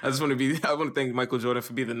 I want to thank Michael Jordan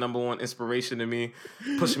for being the number one inspiration to me,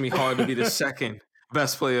 pushing me hard to be the second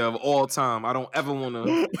best player of all time. I don't ever want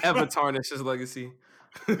to ever tarnish his legacy.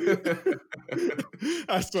 I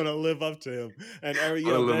just want to live up to him, and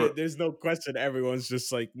there's no question. Everyone's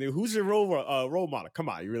just like, "Who's your role model?" Come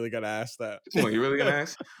on, you really gotta ask that. Come on, you really gonna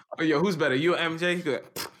ask? Oh, yo, who's better, you or MJ? You go,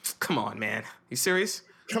 come on, man. You serious?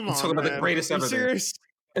 Come on, talking man. about the greatest ever. Serious?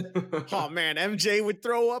 Oh man, MJ would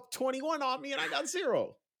throw up 21 on me, and I got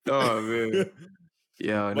 0. Oh man.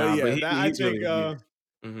 Yeah, I think.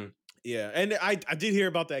 Yeah, and I did hear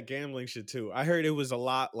about that gambling shit too. I heard it was a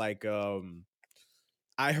lot like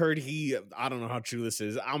I heard I don't know how true this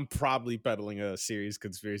is. I'm probably peddling a serious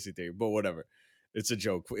conspiracy theory, but whatever. It's a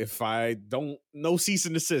joke. If I don't, no cease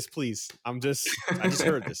and desist, please. I just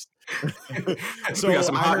heard this. So we got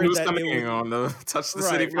some hot news coming in on the Touch the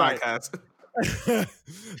City podcast.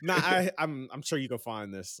 I'm sure you can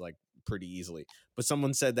find this like pretty easily, but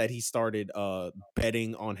someone said that he started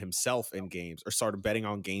betting on himself in games, or started betting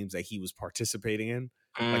on games that he was participating in,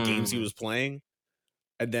 like games he was playing.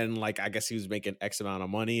 And then, like, I guess he was making X amount of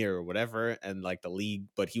money or whatever. And like the league,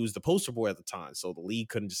 but he was the poster boy at the time. So the league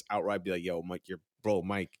couldn't just outright be like, yo, Mike,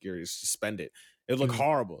 you're suspended. It looked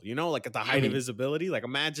horrible, like at the height of his ability. Like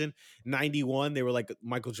imagine 91, they were like,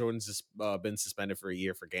 Michael Jordan's just been suspended for a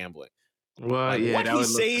year for gambling. Well, like, yeah, what he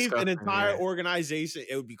saved an entire organization.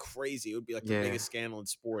 It would be crazy. It would be like the biggest scandal in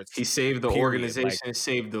sports. He saved the organization,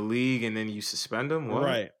 saved the league, and then you suspend him? What?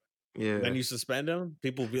 Right. Yeah. Then you suspend him.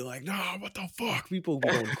 People will be like, nah, what the fuck? People will be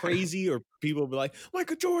going crazy, or people will be like,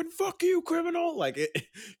 Michael Jordan, fuck you, criminal. Like it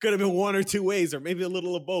could have been one or two ways, or maybe a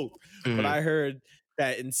little of both. Mm-hmm. But I heard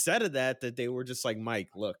that instead of that they were just like,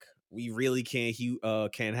 Mike, look, we really can't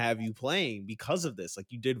have you playing because of this. Like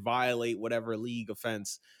you did violate whatever league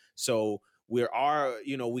offense. So we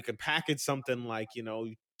can package something like,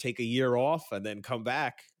 take a year off and then come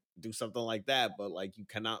back, do something like that, but like you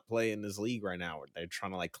cannot play in this league right now. They're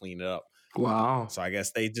trying to like clean it up. Wow. So I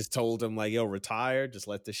guess they just told him like, yo, retire, just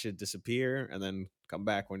let this shit disappear and then come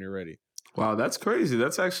back when you're ready. Wow, that's crazy.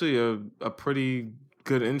 That's actually a pretty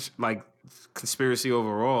good conspiracy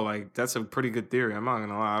overall. Like that's a pretty good theory. I'm not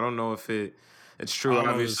gonna lie. I don't know if it's true,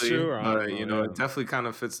 obviously, but it definitely kind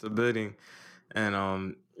of fits the bidding.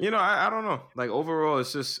 And I don't know. Like overall,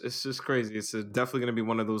 it's just crazy. It's definitely gonna be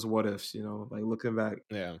one of those what ifs. Like looking back.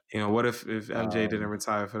 Yeah. What if MJ didn't Um,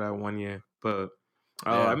 retire for that 1 year? But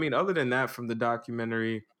I yeah. mean, other than that, from the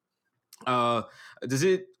documentary, uh, does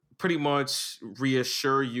it pretty much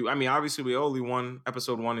reassure you? I mean, obviously, we only won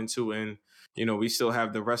episode 1 and 2, and we still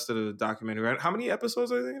have the rest of the documentary. Right? How many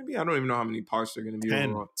episodes are there going to be? I don't even know how many parts are going to be 10.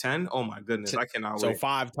 overall. 10? Oh my goodness, I cannot So wait.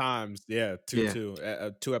 5 times. Yeah. Yeah.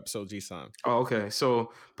 2 episodes each time. Oh, okay.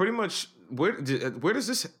 So pretty much, where does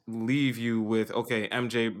this leave you with? Okay,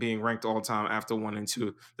 MJ being ranked all time after 1 and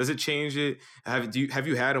 2. Does it change it? Have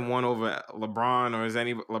you had him one over LeBron, or is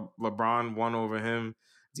any LeBron one over him?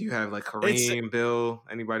 Do you have like It's Kareem, Bill,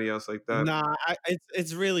 anybody else like that? Nah,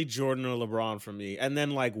 it's really Jordan or LeBron for me, and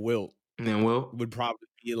then like Wilt And then Will. would probably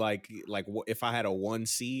be if I had a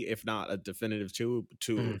 1C, if not a definitive two,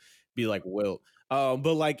 to Mhm. be like Wilt.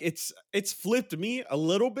 But like it's flipped me a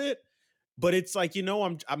little bit, but it's like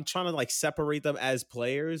I'm trying to like separate them as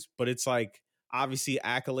players, but it's like obviously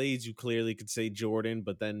accolades you clearly could say Jordan,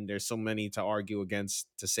 but then there's so many to argue against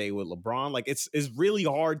to say with LeBron. Like it's really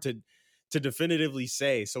hard to definitively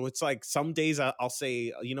say. So it's like some days I'll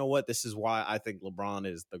say, you know what, this is why I think LeBron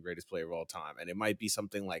is the greatest player of all time. And it might be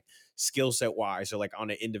something like skill set wise or like on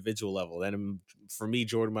an individual level. Then for me,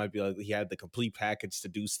 Jordan might be like he had the complete package to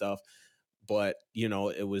do stuff. But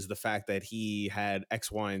it was the fact that he had X,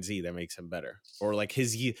 Y, and Z that makes him better, or like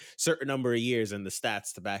his certain number of years and the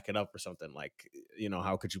stats to back it up, or something like,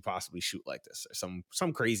 how could you possibly shoot like this, or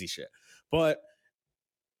some crazy shit. But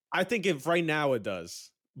I think if right now it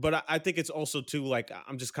does, but I think it's also too like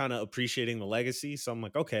I'm just kind of appreciating the legacy. So I'm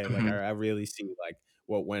like, okay, like Mhm. I really see like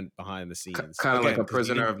what went behind the scenes Kind of like again a because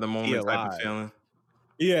he prisoner didn't of the be moment type of alive. feeling.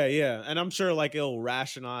 Yeah, yeah, and I'm sure like it'll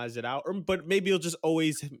rationalize it out, but maybe it'll just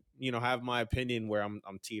always have my opinion where I'm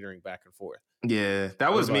teetering back and forth. Yeah, that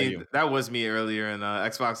What was about me. you? That was me earlier in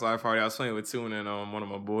Xbox Live Party. I was playing with Tune and one of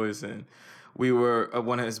my boys, and we were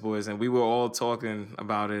one of his boys, and we were all talking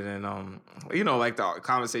about it, and like the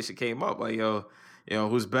conversation came up, like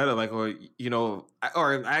who's better, like, or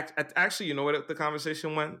actually, what the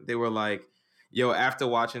conversation went? They were like, after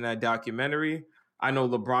watching that documentary, I know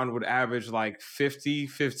LeBron would average like 50,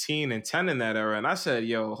 15, and 10 in that era, and I said,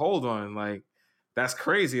 hold on, like. That's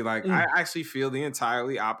crazy. Like I actually feel the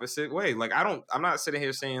entirely opposite way. Like I'm not sitting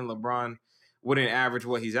here saying LeBron wouldn't average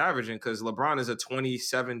what he's averaging because LeBron is a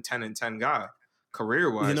 27, 10, and 10 guy career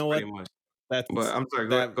You wise, know what? pretty much. But That's I'm sorry,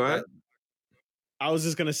 that go ahead. that I was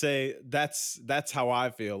just gonna say that's how I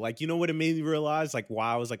feel. Like, what it made me realize? Like,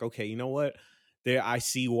 why I was like, okay, you know what? I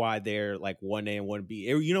see why they're like 1A and 1B.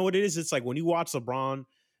 You know what it is? It's like when you watch LeBron,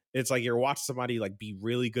 it's like you're watching somebody like be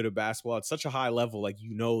really good at basketball at such a high level, like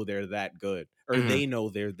they're that good, or Mhm. they know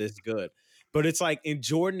they're this good. But it's like in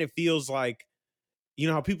Jordan, it feels like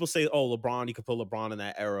how people say, oh, LeBron, you could put LeBron in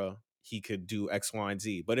that era, he could do X, Y, and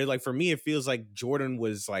Z. But for me, it feels like Jordan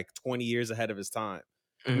was like 20 years ahead of his time,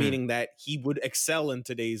 Mhm. meaning that he would excel in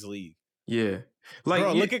today's league. Yeah. Like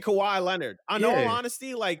Bro, look at Kawhi Leonard. On all yeah.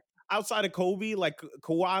 honesty, like outside of Kobe, like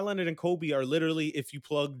Kawhi Leonard and Kobe are literally if you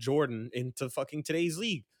plug Jordan into fucking today's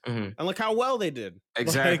league. Mhm. And look how well they did.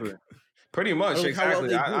 Exactly. Like, Pretty much, look how well exactly.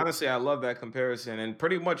 they do. Honestly, I love that comparison. And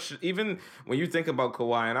pretty much, even when you think about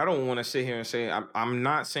Kawhi, and I don't want to sit here and say, I'm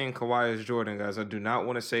not saying Kawhi is Jordan, guys. I do not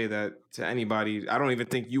want to say that to anybody. I don't even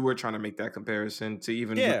think you were trying to make that comparison to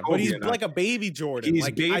even with Yeah, but Kobe he's and I. like a baby Jordan. He's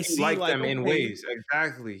Like I baby see, like like, them in okay, ways.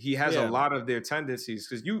 Exactly. He has a yeah, lot of their tendencies.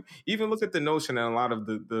 Because you even look at the notion and a lot of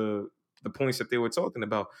the points that they were talking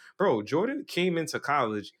about. Bro, Jordan came into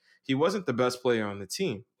college. He wasn't the best player on the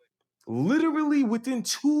team. Literally within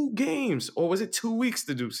 2 games, or was it 2 weeks?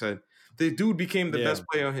 The dude said the dude became the yeah. best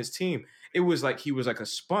player on his team. It was like he was like a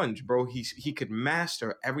sponge, bro. He could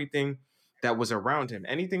master everything that was around him,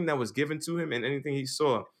 anything that was given to him, and anything he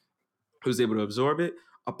saw, he was able to absorb it,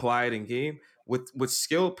 apply it in game with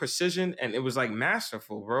skill, precision, and it was like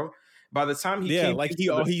masterful, bro. By the time he Yeah, came like into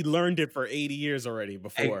the he learned it for 80 years already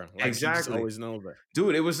before. Like he just exactly. always knows it.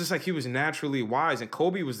 Dude, it was just like he was naturally wise, and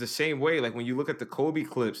Kobe was the same way. Like when you look at the Kobe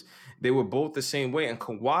clips, they were both the same way. And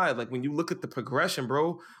Kawhi, like when you look at the progression,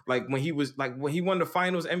 bro, like when he won the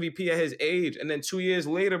Finals MVP at his age, and then 2 years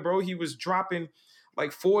later, bro, he was dropping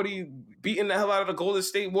like 40, beating the hell out of the Golden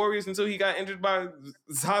State Warriors until he got injured by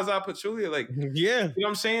Zaza Pachulia. Like, Yeah. you know what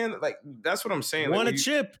I'm saying? Like that's what I'm saying. Like Won when a you,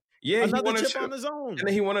 chip. yeah, he Another won a chip chip. on his And own.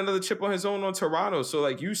 then he won another chip on his own on Toronto. So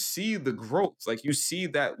like you see the growth, like you see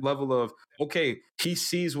that level of okay, he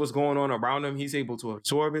sees what's going on around him. He's able to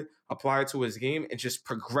absorb it, apply it to his game, and just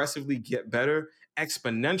progressively get better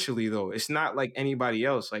exponentially. Though it's not like anybody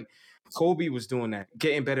else. Like Kobe was doing that,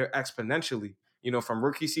 getting better exponentially. From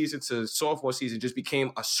rookie season to sophomore season, just became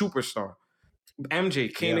a superstar.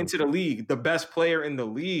 MJ came into the league, the best player in the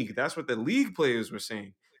league. That's what the league players were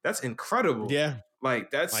saying. That's incredible. Yeah.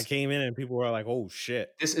 Like I came in and people were like, "Oh shit,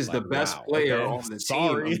 this is like, the best wow, player okay, on the team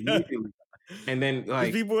sorry." immediately. And then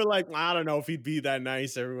like people were like, "I don't know if he'd be that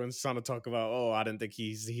nice." Everyone's trying to talk about, "Oh, I didn't think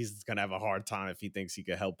he's gonna have a hard time if he thinks he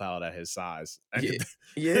could help out at his size." And,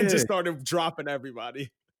 and just started dropping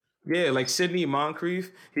everybody. Yeah, like Sidney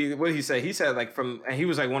Moncrief. What did he say? He said and he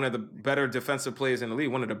was like one of the better defensive players in the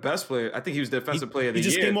league, one of the best players. I think he was defensive player of the year.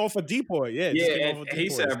 He just came off a depoy. Yeah, and he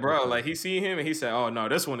said, bro, like he seen him and he said, "Oh no,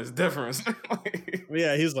 this one is different."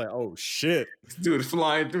 Yeah, he's like, "Oh shit, this dude is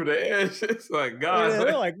flying through the air." It's like God. Yeah,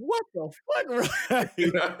 they're like, "What the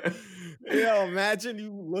fuck?" Yeah, imagine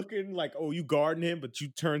you looking like, oh, you guarding him, but you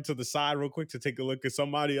turn to the side real quick to take a look at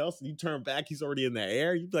somebody else, and you turn back, he's already in the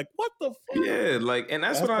air. You'd be like, "What the fuck?" Yeah, like, and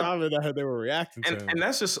that's what how they were reacting to him. And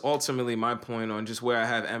that's just ultimately my point on just where I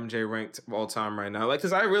have MJ ranked all time right now. Like,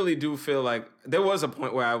 because I really do feel like there was a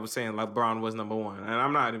point where I was saying LeBron was number one, and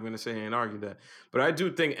I'm not even going to sit here and argue that. But I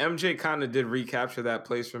do think MJ kind of did recapture that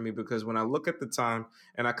place for me because when I look at the time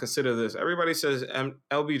and I consider this, everybody says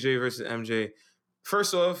LBJ versus MJ.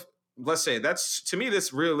 First off, let's say to me,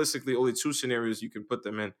 that's realistically only two scenarios you can put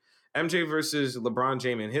them in. MJ versus LeBron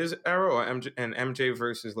James in his era or MJ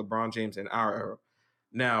versus LeBron James in our era.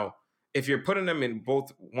 Now, if you're putting them in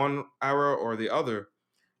both one era or the other,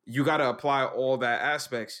 you got to apply all that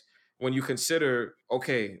aspects when you consider,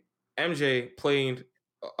 okay, MJ played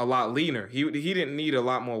a lot leaner. He didn't need a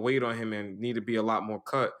lot more weight on him and need to be a lot more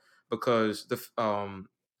cut because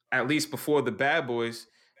at least before the Bad Boys,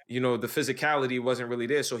 the physicality wasn't really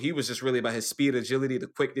there. So he was just really about his speed, agility, the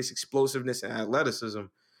quickness, explosiveness, and athleticism.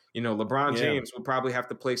 LeBron James would probably have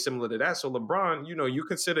to play similar to that. So LeBron, you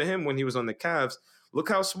consider him when he was on the Cavs, look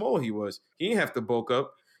how small he was. He didn't have to bulk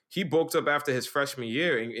up. He bulked up after his freshman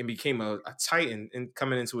year and became a titan and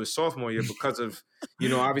coming into his sophomore year because of,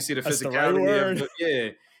 obviously the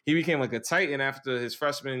physicality. He became like a titan after his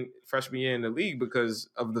freshman year in the league because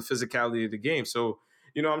of the physicality of the game. So,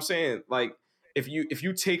 what I'm saying? Like, if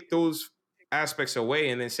you take those aspects away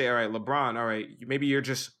and then say, all right, LeBron, all right, maybe you're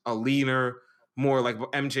just a leaner, more like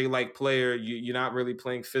MJ-like player. You're not really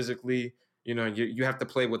playing physically. You have to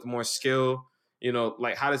play with more skill.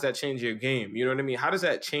 Like how does that change your game? You know what I mean? How does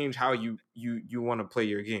that change how you want to play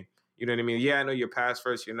your game? You know what I mean? Yeah, I know you're pass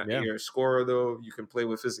first. You're a scorer though. You can play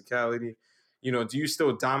with physicality. Do you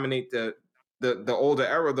still dominate the older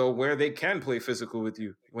era though, where they can play physical with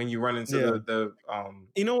you when you run into the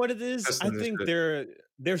you know what it is? I think they're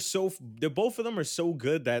both of them are so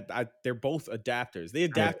good that they're both adapters. They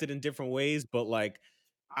adapted in different ways, but like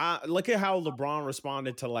look at how LeBron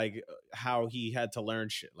responded to like how he had to learn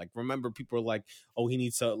shit. Like, remember, people were like, "Oh, he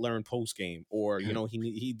needs to learn post game," or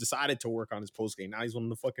he decided to work on his post game. Now he's one of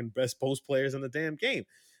the fucking best post players in the damn game.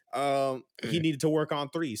 He needed to work on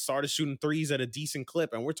threes. Started shooting threes at a decent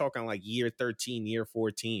clip, and we're talking like year 13, year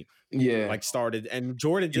 14. Yeah, like started, and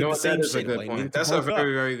Jordan did the same shit. Like, that's a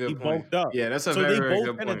very, very good point. He bulked up. Yeah, that's a very, very good point. So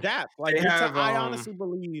they both can adapt. Like, I honestly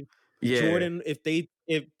believe Jordan,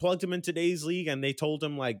 if plugged him in today's league and they told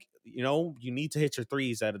him like, you need to hit your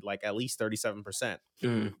threes at like at least 37%.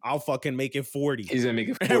 I'll fucking make it 40. He's gonna make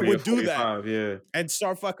it 40 and would do that, yeah, and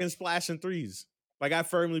start fucking splashing threes. Like, I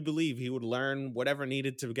firmly believe he would learn whatever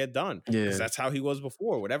needed to get done. Yeah, because that's how he was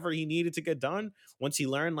before. Whatever he needed to get done, once he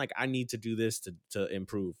learned, like, I need to do this to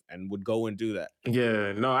improve, and would go and do that.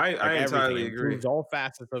 Yeah, no, I entirely agree. All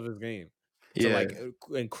facets of his game. To like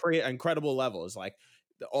incredible levels. Like,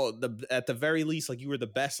 at the very least, like, you were the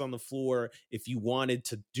best on the floor if you wanted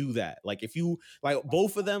to do that. Like, if you like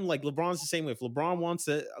both of them, like LeBron's the same way. If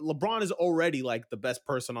LeBron is already like the best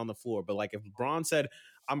person on the floor, but like if LeBron said,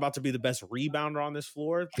 "I'm about to be the best rebounder on this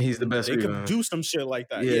floor," he's the best. They could do some shit like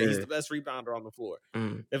that. Yeah, he's the best rebounder on the floor.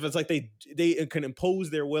 If it's like they can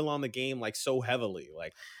impose their will on the game like so heavily,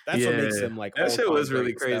 like that's what makes them like. That shit was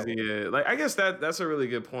really crazy. Yeah, like I guess that's a really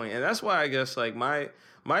good point, and that's why I guess like my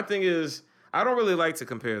thing is, I don't really like to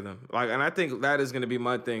compare them. Like, and I think that is going to be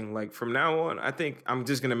my thing. Like, from now on, I think I'm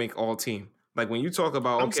just going to make all team. Like, when you talk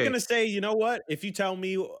about, I'm just going to say, you know what? If you tell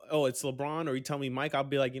me, oh, it's LeBron, or you tell me Mike, I'll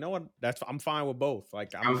be like, you know what? I'm fine with both.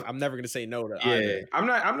 Like, I'm never going to say no to either. I'm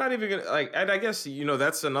not even going to, like, and I guess,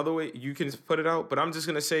 that's another way you can put it out. But I'm just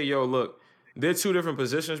going to say, yo, look, they're two different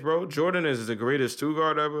positions, bro. Jordan is the greatest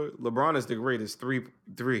 2-guard ever. LeBron is the greatest 3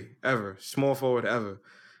 ever, small forward ever.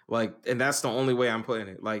 Like, and that's the only way I'm putting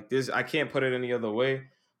it. Like, this, I can't put it any other way,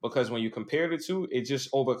 because when you compare the two, it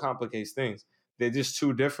just overcomplicates things. They're just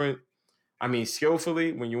too different. I mean,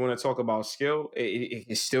 skillfully, when you want to talk about skill,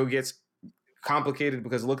 it still gets complicated,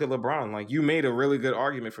 because look at LeBron. Like, you made a really good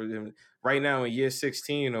argument for him right now in year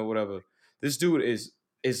 16 or whatever. This dude is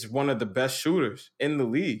is one of the best shooters in the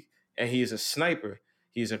league, and he is a sniper.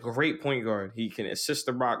 He's a great point guard. He can assist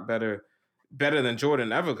the rock better than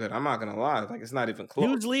Jordan ever could. I'm not gonna lie, like it's not even He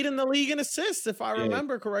close. was leading the league in assists, if I Yeah,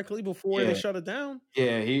 remember correctly, before they yeah, shut it down.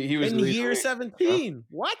 yeah. He was In leading the year league. Huh? 17.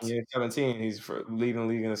 What? Yeah, 17. He's leading the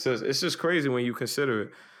league in assists. It's just crazy when you consider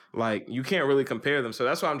it. Like you can't really compare them. So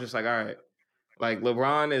that's why I'm just like, all right. Like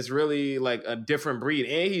LeBron is really like a different breed,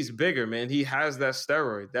 and he's bigger, man. He has that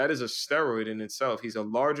steroid. That is a steroid in itself. He's a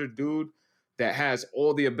larger dude that has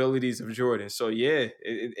all the abilities of Jordan. So yeah,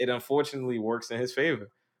 it unfortunately works in his favor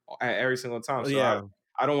at every single time. So Yeah.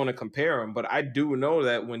 I don't want to compare him, but I do know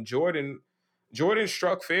that when Jordan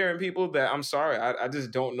struck fear in people, that I'm sorry, I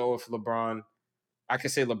just don't know if LeBron. I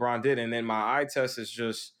could say LeBron did, and then my eye test is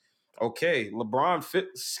just okay. LeBron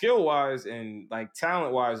fit skill wise and like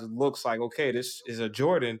talent wise, it looks like okay, this is a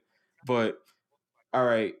Jordan, but all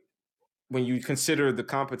right, when you consider the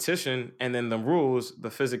competition and then the rules, the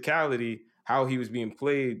physicality, how he was being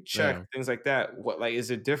played, check, Yeah. things like that, what like is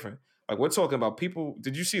it different? Like we're talking about people.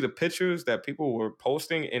 Did you see the pictures that people were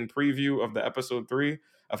posting in preview of the episode 3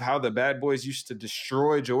 of how the bad boys used to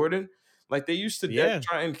destroy Jordan? Like they used to Yeah.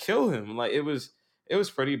 try and kill him. Like it was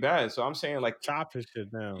pretty bad. So I'm saying like Chop his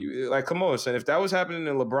shit down. like come on, son. If that was happening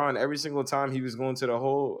to LeBron every single time he was going to the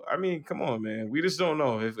hole, I mean, come on, man. We just don't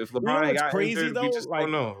know. If You know LeBron had what's got crazy injured, we though? just don't Like,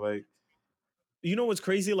 know. Like you know what's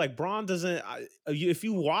crazy? Like, Braun doesn't. If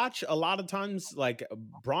you watch a lot of times, like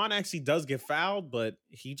Braun actually does get fouled, but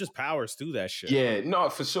he just powers through that shit. yeah, no,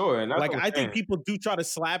 for sure. And that's Like, what I'm I think saying. people do try to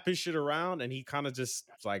slap his shit around, and he kind of just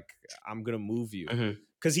like, I'm gonna move you, Mhm.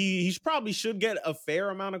 because he probably should get a fair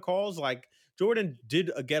amount of calls. Like Jordan did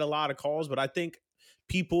get a lot of calls, but I think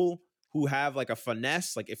people who have like a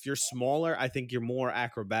finesse, like if you're smaller, I think you're more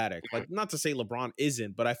acrobatic. Like, not to say LeBron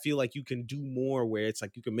isn't, but I feel like you can do more where it's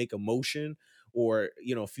like you can make a motion, or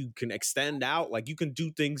if you can extend out, like you can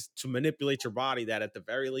do things to manipulate your body that at the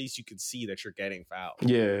very least you can see that you're getting fouled.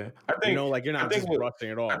 Yeah, Like you're I not think just what brushing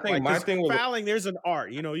it I off. think Like, my because thing with fouling, there's an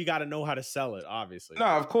art. You got to know how to sell it, obviously. no,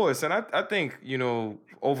 of course, and I think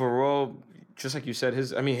overall, just like you said,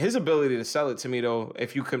 his ability to sell it to me though,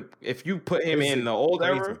 if you put him Is in it the old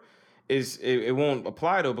crazy? era, it won't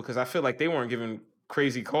apply though because I feel like they weren't giving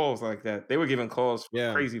crazy calls like that. They were giving calls for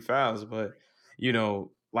Yeah. crazy fouls, but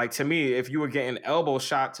like to me, if you were getting elbow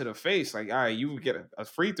shot to the face, like all right, you would get a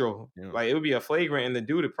free throw, Yeah. like it would be a flagrant, and the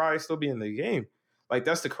dude would probably still be in the game. Like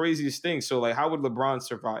that's the craziest thing. So like, how would LeBron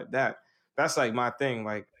survive that? That's like my thing.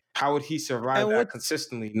 Like, how would he survive And that what's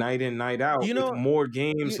consistently, night in, night out, you with know, more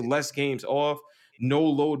games, you, less games off, no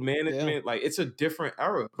load yeah. management? Like, it's a different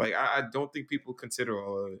era. Like, I don't think people consider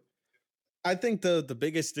all of it. I think the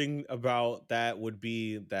biggest thing about that would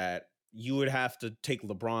be that you would have to take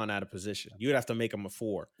LeBron out of position. You would have to make him a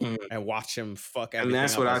 4 Mhm. and watch him fuck And everything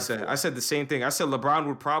that's up what I as a said. 4. I said the same thing. I said LeBron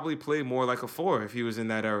would probably play more like a 4 if he was in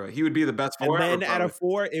that era. He would be the best And 4 ever, then at a probably.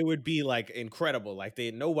 4, it would be like incredible. Like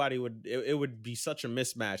nobody would. It would be such a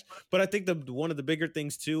mismatch. But I think one of the bigger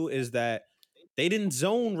things too is that they didn't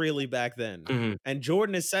zone really back then. Mhm. And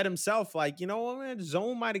Jordan has said himself, like, you know what, man,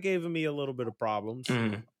 zone might have given me a little bit of problems.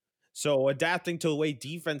 Mhm. So adapting to the way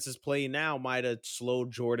defenses play now might have slowed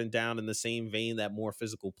Jordan down in the same vein that more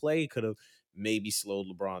physical play could have maybe slowed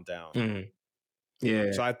LeBron down. Mhm.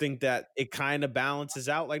 Yeah. So I think that it kind of balances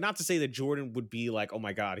out. Like, not to say that Jordan would be like, oh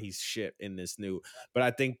my God, he's shit in this new, but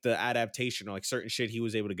I think the adaptation, like certain shit he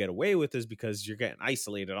was able to get away with, is because you're getting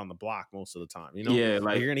isolated on the block most of the time. Yeah, like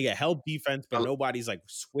like you're gonna get help defense, but I- nobody's like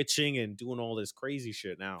switching and doing all this crazy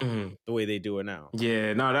shit now, Mhm. the way they do it now.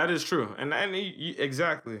 Yeah, no, that is true, and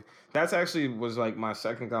exactly. That's actually was like my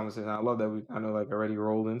second conversation. I love that we kind of like already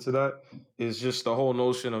rolled into that. Is just the whole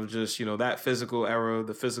notion of just that physical era,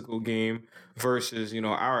 the physical game versus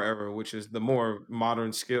our era, which is the more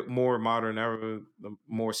modern era, the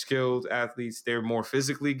more skilled athletes. They're more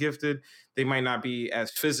physically gifted. They might not be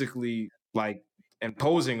as physically like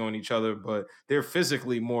imposing on each other, but they're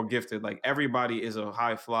physically more gifted. Like everybody is a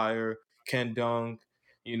high flyer, can dunk,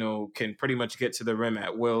 can pretty much get to the rim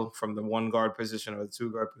at will from the 1 guard position or the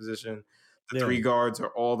 2 guard position. The Yeah. 3 guards are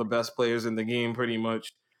all the best players in the game, pretty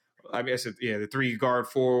much. I mean, I said, the 3 guard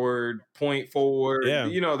forward, point forward, Yeah.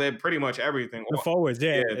 they're pretty much everything. The forwards,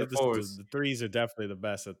 yeah, The forwards. the threes are definitely the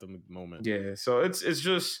best at the moment. Yeah, so it's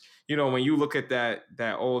just when you look at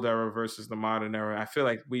that old era versus the modern era, I feel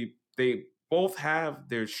like they both have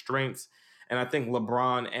their strengths, and I think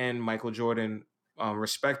LeBron and Michael Jordan,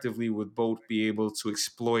 respectively, would both be able to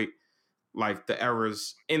exploit like the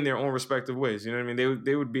errors in their own respective ways. You know what I mean?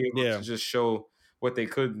 They would be able Yeah. to just show what they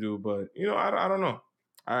could do, but I don't know.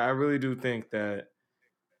 I really do think that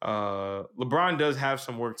LeBron does have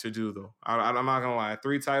some work to do, though. I'm not gonna lie.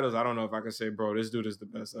 3 titles. I don't know if I can say, bro, this dude is the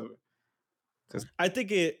best ever. I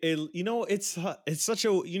think it's such a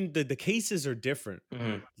the cases are different.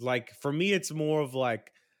 Mhm. Like for me, it's more of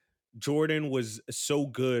like Jordan was so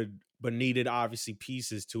good, but needed obviously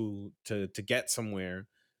pieces to get somewhere.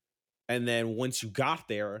 And then once you got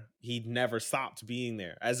there, he never stopped being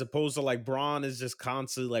there. As opposed to like Bron is just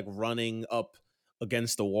constantly like running up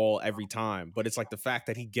against the wall every time. But it's like the fact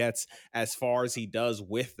that he gets as far as he does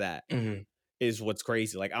with that Mhm. is what's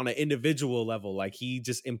crazy. Like on an individual level, like he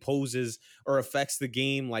just imposes or affects the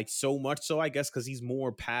game like so much so, I guess, because he's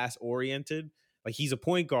more pass oriented. Like he's a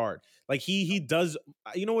point guard. Like he does,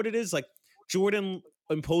 you know what it is? Like Jordan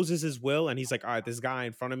imposes his will and he's like, all right, this guy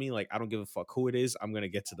in front of me, like I don't give a fuck who it is, I'm gonna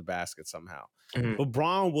get to the basket somehow. Mhm. But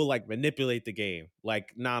Bron will like manipulate the game.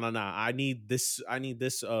 Like, nah. I need this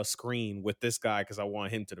screen with this guy because I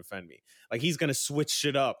want him to defend me. Like he's gonna switch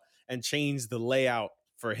shit up and change the layout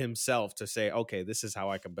for himself to say, okay, this is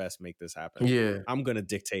how I can best make this happen. Yeah. I'm gonna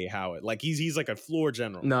dictate how it. Like he's like a floor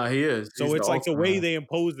general. No, he is. So He's it's like the ultimate. way they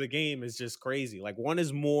impose the game is just crazy. Like one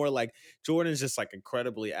is more like Jordan's just like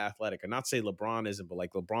incredibly athletic, and not say LeBron isn't, but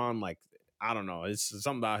like LeBron, like I don't know, it's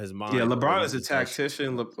something about his mind. Yeah, LeBron is that a just does shit.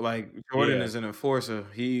 tactician. Like Jordan Yeah. is an enforcer.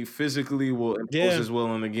 He physically will impose Yeah. his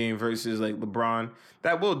will in the game versus like LeBron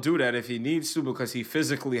that will do that if he needs to because he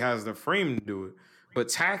physically has the frame to do it. But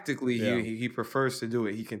tactically, Yeah. he prefers to do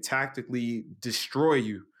it. He can tactically destroy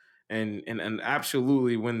you and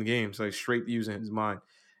absolutely win games like straight using his mind.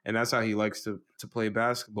 And that's how he likes to play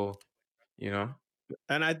basketball. You know.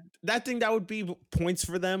 And I think that would be points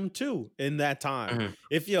for them too in that time. Mhm.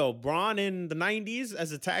 If Bron in the 90s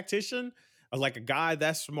as a tactician, like a guy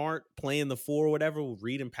that smart playing the 4 or whatever,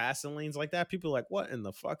 reading passing lanes like that, people are like, what in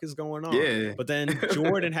the fuck is going on? Yeah. But then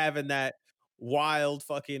Jordan having that wild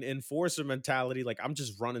fucking enforcer mentality, like I'm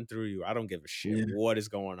just running through you. I don't give a shit what is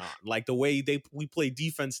going on. Like the way we play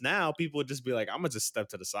defense now, people would just be like, I'm gonna just step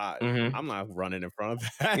to the side. Mhm. I'm not running in front of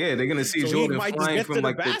that. Yeah, they're gonna see So he Jordan might just flying get from to the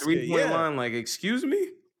like the basket, 3-point yeah. line. Like, excuse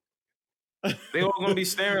me. They all gonna be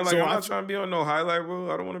staring like So I'm I not trying to be on no highlight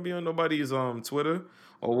reel. I don't want to be on nobody's Twitter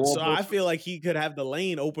or wall. So I feel like he could have the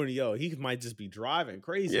lane open. He might just be driving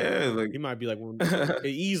crazy. Yeah, like he might be like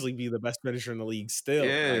easily be the best finisher in the league still.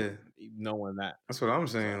 Yeah. Like, knowing that. That's what I'm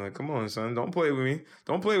saying. Like, come on, son, don't play with me.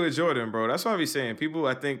 Don't play with Jordan, bro. That's what I be saying. People,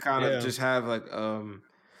 I think, kind of Yeah. just have like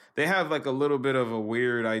they have like a little bit of a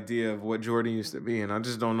weird idea of what Jordan used to be, and I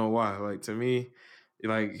just don't know why. Like to me,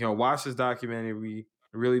 like watch this documentary,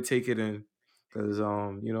 really take it in. Because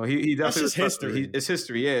he definitely That's just history. It's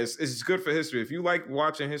history. Yeah, it's good for history. If you like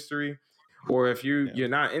watching history, or if you're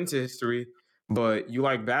not into history but you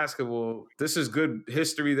like basketball, this is good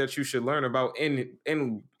history that you should learn about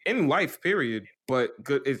in life. Period. But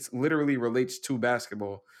good, it's literally relates to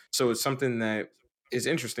basketball, so it's something that is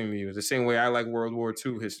interesting to you. The same way I like World War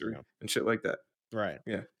II history and shit like that. Right.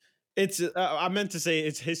 Yeah. It's I meant to say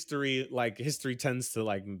it's history. Like history tends to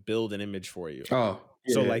like build an image for you. Oh.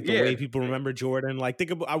 Yeah, so like the way people remember Jordan, like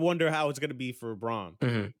I wonder how it's gonna be for Bron.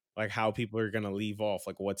 Mm-hmm. Like how people are gonna leave off.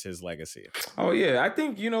 Like what's his legacy? Oh yeah, I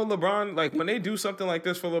think LeBron. Like when they do something like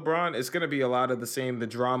this for LeBron, it's gonna be a lot of the same. The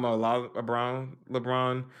drama, a lot of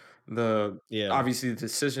LeBron. The obviously the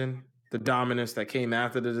decision, the dominance that came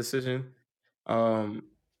after the decision.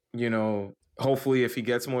 Hopefully if he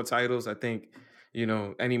gets more titles, I think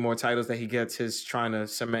any more titles that he gets, his trying to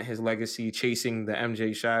cement his legacy, chasing the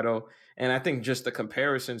MJ shadow. And I think just the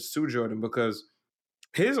comparisons to Jordan, because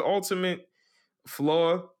his ultimate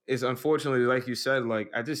flaw is unfortunately, like you said,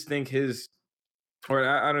 like I just think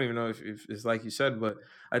I don't even know if it's like you said, but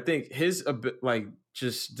I think his like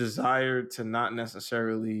just desire to not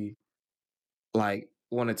necessarily like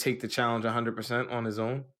want to take the challenge 100% on his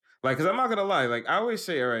own. Like, because I'm not gonna lie, like I always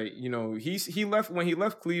say, all right, he left when he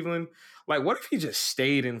left Cleveland. Like, what if he just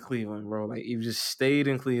stayed in Cleveland, bro? Like, you just stayed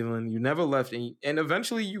in Cleveland, you never left, and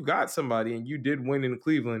eventually you got somebody, and you did win in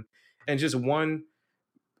Cleveland, and just won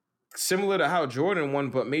similar to how Jordan won,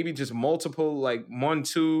 but maybe just multiple, like 1,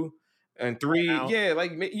 2, and 3. Yeah,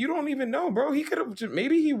 like you don't even know, bro. He could have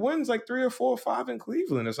maybe he wins like 3 or 4 or 5 in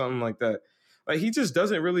Cleveland or something like that. Like he just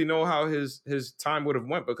doesn't really know how his time would have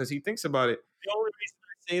went because he thinks about it. The only reason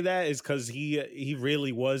I say that is because he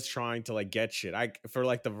really was trying to like get shit.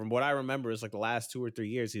 From what I remember is like the last 2 or 3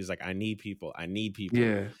 years, he was like, I need people.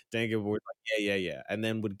 Yeah. Dang it, we're like, yeah. And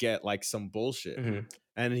then would get like some bullshit. Mm-hmm.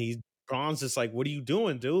 And Bron's just like, what are you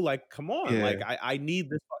doing, dude? Like, come on. Yeah. Like, I need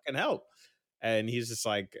this fucking help. And he's just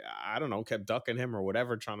like, I don't know, kept ducking him or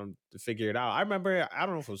whatever, trying to figure it out. I remember, I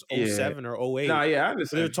don't know if it was 07 or 08. Nah, yeah, I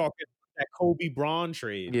understand. They were talking that Kobe Bron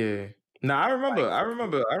trade. Yeah. Nah, I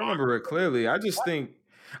remember it clearly. I just think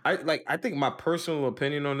I think my personal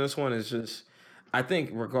opinion on this one is just I think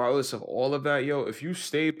regardless of all of that, yo, if you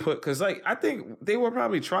stay put, because like I think they were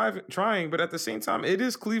probably trying, but at the same time, it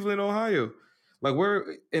is Cleveland, Ohio. Like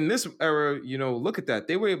we're in this era, look at that.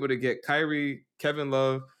 They were able to get Kyrie, Kevin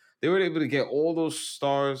Love. They were able to get all those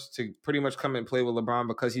stars to pretty much come and play with LeBron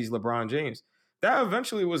because he's LeBron James. That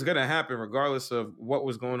eventually was going to happen, regardless of what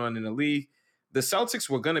was going on in the league. The Celtics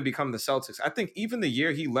were going to become the Celtics. I think even the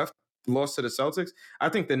year he lost to the Celtics, I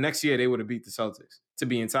think the next year they would have beat the Celtics, to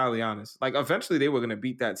be entirely honest. Like eventually they were going to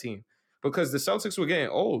beat that team because the Celtics were getting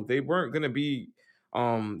old. They weren't going to be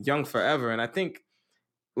young forever. And I think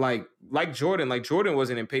like Jordan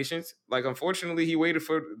wasn't impatient. Like unfortunately he waited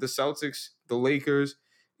for the Celtics, the Lakers,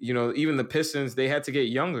 even the Pistons. They had to get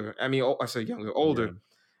younger. I mean, I said younger, older.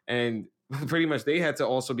 Yeah. And pretty much they had to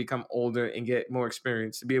also become older and get more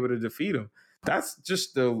experience to be able to defeat them. That's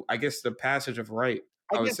just the passage of right.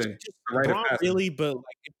 I would say Bron really, but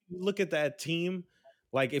like if you look at that team,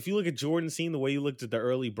 like if you look at Jordan's team, the way you looked at the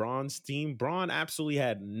early Bron's team, Bron absolutely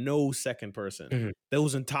had no second person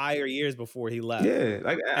those entire years before he left. Yeah,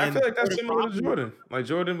 like I feel like that's similar to Jordan. Like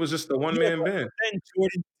Jordan was just the one man band. Then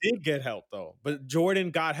Jordan did get help though, but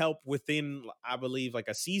Jordan got help within, I believe, like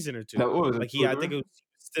a season or two. I think it was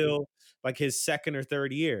still like his second or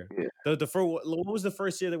third year. Yeah. What was the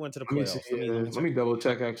first year they went to the playoffs? Let me double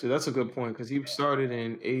check. Actually, that's a good point because he started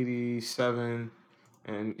in '87,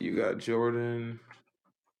 and you got Jordan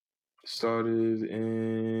started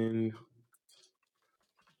in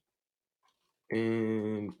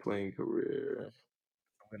playing career.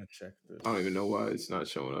 I'm gonna check this. I don't even know why it's not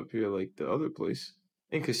showing up here like the other place.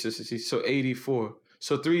 Inconsistency. So 84.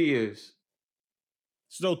 So 3 years.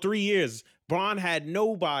 So 3 years. Bron had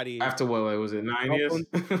nobody. After what? Like, was it 9 years?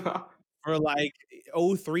 For like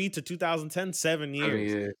 03 to 2010, 7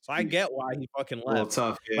 years. Yeah. So I get why he fucking left. A little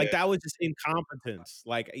tough, yeah. Like that was just incompetence.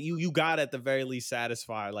 Like you got at the very least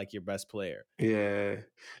satisfy like your best player. Yeah,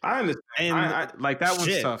 I understand. And I like that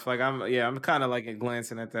one's tough. Like I'm kind of like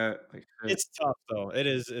glancing at that. Like it's tough though.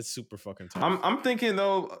 It's super fucking tough. I'm thinking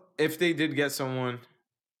though, if they did get someone,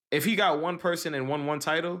 if he got one person and won one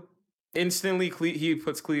title, instantly he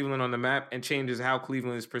puts Cleveland on the map and changes how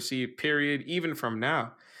Cleveland is perceived. Period. Even from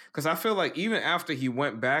now. Because I feel like even after he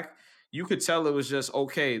went back, you could tell it was just,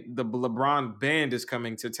 okay, the LeBron band is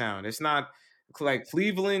coming to town. It's not like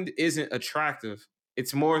Cleveland isn't attractive.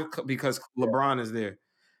 It's more because LeBron is there.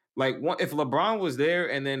 Like if LeBron was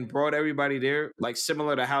there and then brought everybody there, like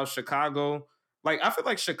similar to how Chicago, like I feel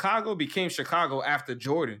like Chicago became Chicago after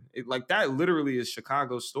Jordan. Like that literally is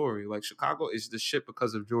Chicago's story. Like Chicago is the shit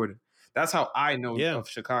because of Jordan. That's how I know of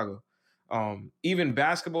Chicago. Even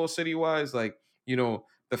basketball city-wise, like,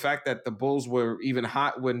 the fact that the Bulls were even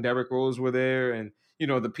hot when Derrick Rose were there and,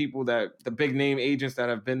 the big name agents that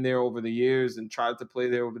have been there over the years and tried to play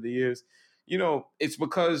there over the years, it's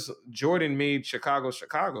because Jordan made Chicago.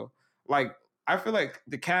 Like, I feel like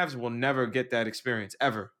the Cavs will never get that experience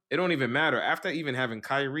ever. It don't even matter. After even having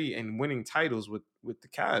Kyrie and winning titles with the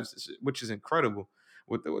Cavs, which is incredible.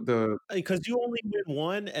 With the because you only win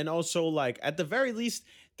one, and also like at the very least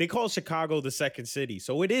they call Chicago the second city,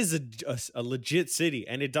 so it is a legit city,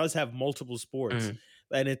 and it does have multiple sports,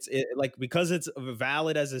 and it's like because it's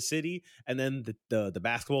valid as a city, and then the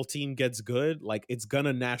basketball team gets good, like it's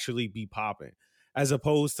gonna naturally be popping, as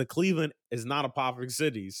opposed to Cleveland is not a popping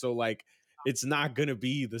city, so like it's not gonna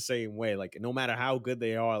be the same way. Like no matter how good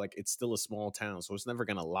they are, like it's still a small town, so it's never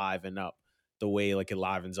gonna liven up the way like it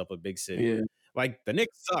livens up a big city. Yeah. Like the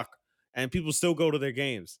Knicks suck, and people still go to their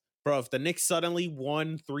games. Bro, if the Knicks suddenly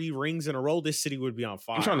won 3 rings in a row, this city would be on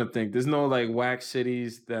fire. I'm trying to think. There's no like whack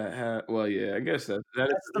cities that have. Well, yeah, I guess that's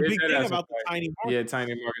the big thing about the tiny market. Yeah,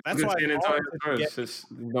 tiny market. That's why it's just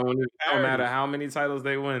no matter how many titles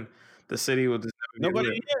they win, the city will just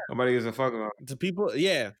nobody gives a fuck about it. To people,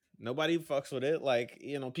 yeah. Nobody fucks with it. Like,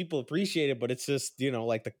 people appreciate it, but it's just,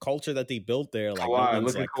 like the culture that they built there. Like, Kawhi,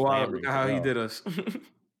 look at Kawhi. Look at how he did us.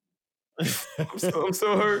 I'm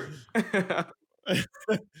so hurt.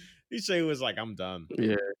 He was like, I'm done.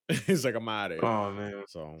 Yeah. He's like, I'm out of here. Oh, man.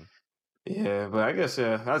 So, yeah, but I guess,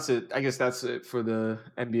 that's it. I guess that's it for the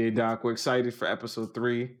NBA doc. We're excited for episode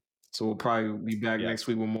 3. So we'll probably be back next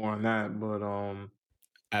week with more on that. But,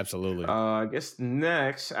 absolutely. I guess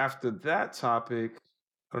next, after that topic,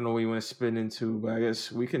 I don't know what you want to spin into, but I guess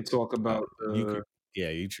we can talk about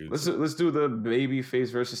you choose. Let's do the Babyface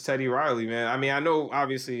versus Teddy Riley, man. I mean, I know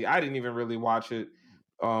obviously I didn't even really watch it.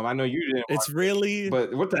 I know you didn't. It's really,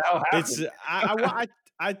 but what the hell happened? It's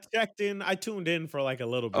I checked in. I tuned in for like a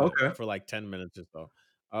little bit, for like 10 minutes or so.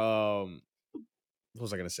 What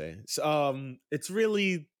was I gonna say? It's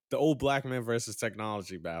really the old black man versus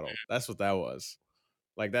technology battle. That's what that was.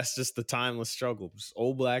 Like that's just the timeless struggle. Just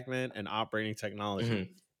old black man and operating technology.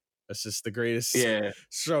 Mm-hmm. That's just the greatest Yeah.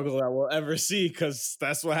 struggle that we'll ever see because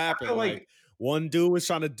that's what I happened. feel Like one dude was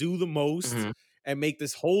trying to do the most Mhm. and make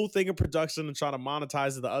this whole thing of production and trying to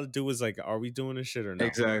monetize it. The other dude was like, "Are we doing this shit or no?"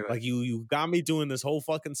 Exactly. Like you got me doing this whole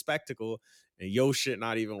fucking spectacle and yo shit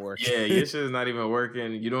not even working. Yeah, your shit is not even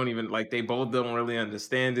working. You don't even like they both don't really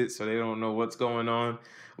understand it, so they don't know what's going on.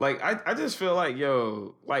 Like I just feel like,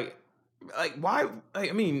 yo, like why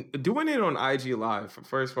like, I mean, doing it on IG Live for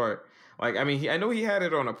first part. Like, I mean, I know he had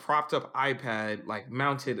it on a propped up iPad, like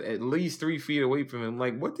mounted at least 3 feet away from him.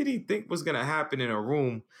 Like, what did he think was gonna happen in a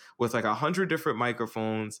room with like 100 different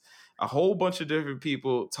microphones, a whole bunch of different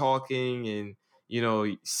people talking and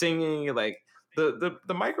singing? Like, the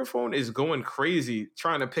microphone is going crazy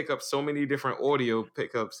trying to pick up so many different audio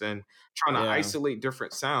pickups and trying to Yeah. isolate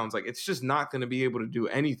different sounds. Like, it's just not going to be able to do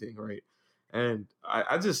anything right. And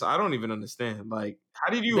I don't even understand. Like,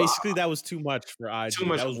 how did you Basically, that was too much for IG. too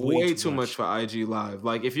much, That was way too much for IG Live?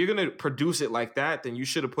 Like, if you're gonna produce it like that, then you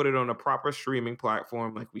should have put it on a proper streaming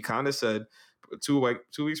platform, like we kind of said 2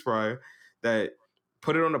 weeks prior. That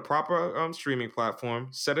put it on a proper streaming platform,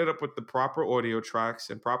 set it up with the proper audio tracks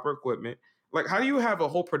and proper equipment. Like, how do you have a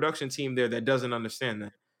whole production team there that doesn't understand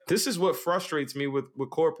that? This is what frustrates me with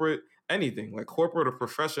corporate anything, like corporate or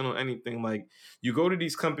professional anything. Like, you go to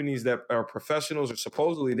these companies that are professionals or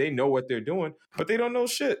supposedly they know what they're doing, but they don't know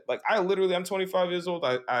shit. Like, I'm 25 years old.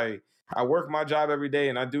 I work my job every day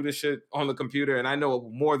and I do this shit on the computer, and I know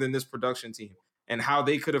more than this production team and how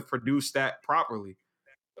they could have produced that properly.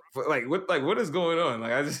 What is going on?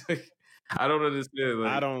 Like, I just I don't understand.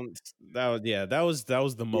 Like, I don't. That was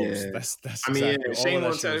the most. yeah. That's I mean, yeah, exactly all of shame that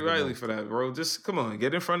on shit Teddy was the Riley most. for that, bro. Just come on,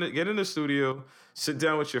 get in the studio, sit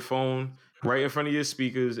down with your phone right in front of your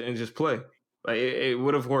speakers, and just play. Like, it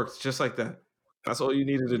would have worked just like that. That's all you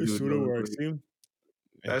needed to It do, should have dog. worked. Like, See?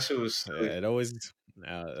 that shit was silly. It always.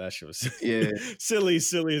 That shit was Yeah, silly.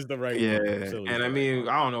 Silly is the right word. yeah. Silly is And the I right mean, word.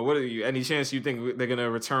 I don't know. What are you? Any chance you think they're gonna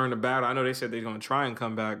return the battle? I know they said they're gonna try and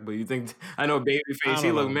come back, but you think? I know Babyface. I He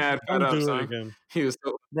don't looked know. mad fed Don't up, do it son. again, He was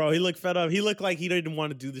so. bro. He looked fed up. He looked like he didn't want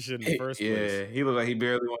to do the shit in the first place, Yeah, he looked like he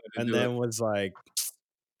barely wanted to and do it. then was like,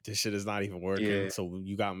 "This shit is not even working." Yeah, So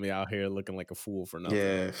you got me out here looking like a fool for nothing.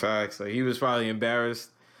 yeah. Facts. Like, he was probably embarrassed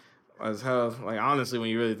as hell. Like, honestly, when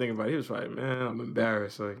you really think about it, he was like, man, I'm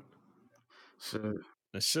embarrassed. Like, shit.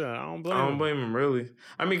 And shit, I don't I blame don't him. blame him, really.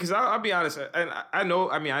 I mean, because I'll be honest, and I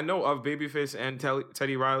know, I mean, I know of Babyface and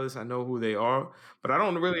Teddy Riley. I know who they are, but I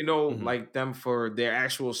don't really know like them for their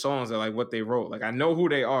actual songs or like what they wrote. Like, I know who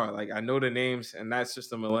they are. Like, I know the names, and that's just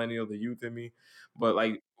the millennial, the youth in me. But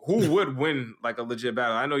like, who would win like a legit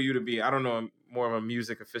battle? I know you to be, I don't know, more of a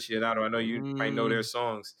music aficionado. I know you might know their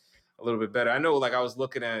songs a little bit better. I know, like, I was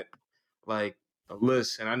looking at like a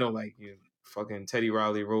list, and I know, like, fucking Teddy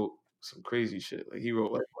Riley wrote some crazy shit. Like, he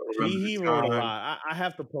wrote like Remember He the wrote a Time. lot. I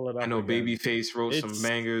have to pull it I up know again. Babyface wrote some It's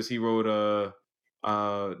bangers. He wrote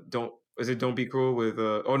Don't Be Cruel with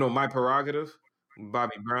oh no, My Prerogative,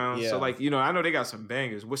 Bobby Brown. So, yeah. like, I know they got some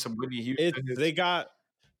bangers with some Whitney Houston hits. They got.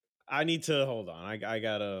 I need to hold on. I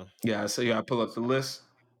gotta. Yeah, so you gotta pull up the list.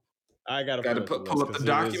 I gotta Gotta pull up the pull list up the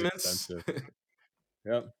because it is documents. extensive.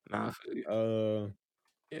 Yep. Nah, I feel you.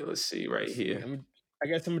 Yeah, let's see right here. I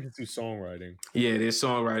guess I'm gonna do songwriting. Yeah, there's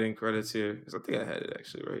songwriting credits here. 'Cause I think I had it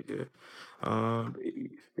actually right here.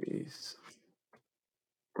 Babyface.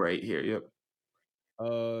 Right here, yep.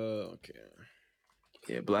 Okay.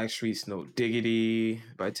 Yeah, Blackstreet's No Diggity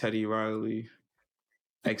by Teddy Riley.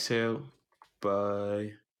 Exhale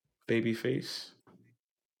by Babyface.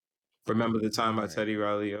 Remember the Time by Teddy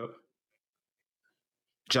Riley, up.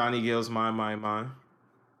 Johnny Gill's My.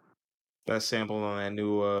 That sampled on that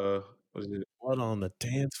new what is it? What on the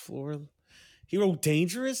dance floor? He wrote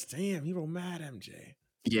Dangerous? Damn, he wrote Mad MJ.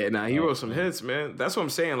 Yeah, nah, he wrote some hits, man. That's what I'm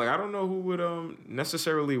saying. Like, I don't know who would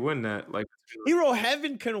necessarily win that. Like, he wrote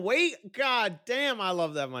Heaven Can Wait. God damn, I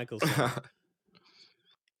love that Michael song.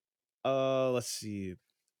 Let's see.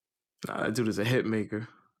 Nah, that dude is a hit maker.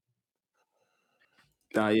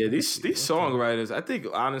 Nah, yeah, these songwriters, I think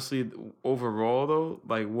honestly, overall though,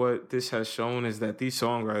 like what this has shown is that these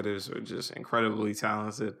songwriters are just incredibly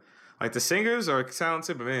talented. Like, the singers are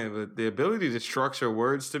talented, but man, but the ability to structure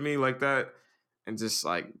words to me like that and just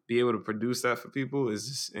like be able to produce that for people is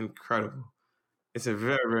just incredible. It's a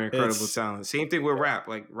very, very incredible talent. Same thing with rap,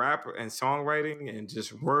 like rap and songwriting and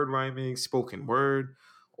just word rhyming, spoken word,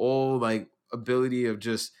 all like ability of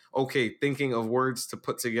just thinking of words to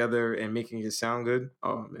put together and making it sound good.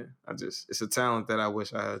 Oh man, it's a talent that I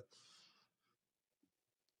wish I had.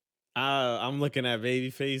 I'm looking at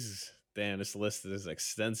Babyface. Damn, this list is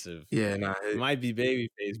extensive. Yeah, nah, it might be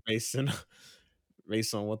Babyface based on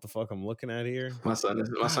based on what the fuck I'm looking at here. My son is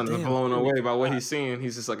God damn, blown holy away by what crap. he's seeing.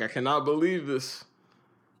 He's just like, I cannot believe this.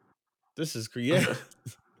 This is yeah.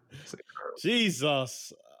 It's incredible.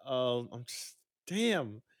 Jesus. I'm just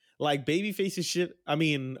damn. Like Babyface's shit. I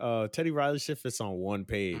mean, Teddy Riley shit fits on one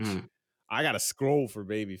page. Mm, I gotta scroll for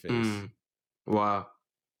Babyface. wow.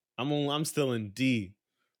 I'm still in D.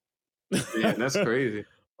 Yeah, that's crazy.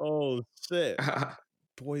 Oh shit.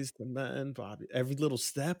 Boys to Men, Bobby. Every Little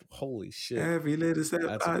Step. Holy shit. Every little step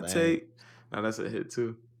That's a I bang. take. Nah, that's a hit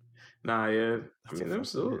too. Nah, yeah. I That's a mean, them fucking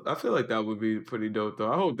still. hit. I feel like that would be pretty dope,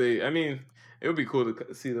 though. I hope they. I mean, it would be cool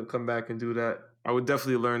to see them come back and do that. I would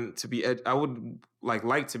definitely learn to be. I would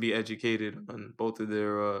like to be educated on both of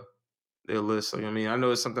their lists. Like, I mean, I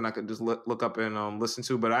know it's something I could just look up and listen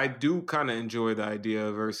to, but I do kind of enjoy the idea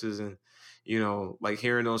of verses and like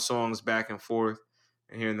hearing those songs back and forth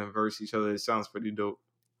and hearing them verse each other. It sounds pretty dope.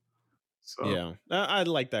 So yeah, I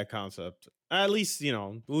like that concept. At least we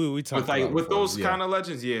talked with like about it with before. those Yeah. kind of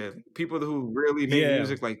legends, yeah, people who really make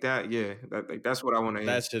music like that, yeah, that's what I want to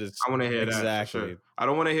hear. That shit is. I want to hear that for exactly. sure. I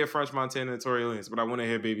don't want to hear French Montana and Tory Lanez, but I want to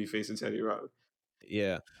hear Babyface and Teddy Riley.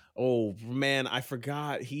 Yeah. Oh man, I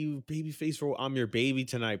forgot Babyface wrote "I'm Your Baby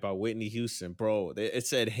Tonight" by Whitney Houston, bro. It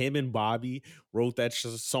said him and Bobby wrote that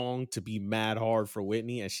song to be mad hard for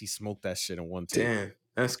Whitney, and she smoked that shit in one take. Damn,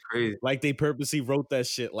 that's crazy. Like they purposely wrote that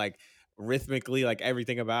shit like rhythmically, like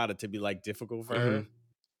everything about it to be like difficult for her.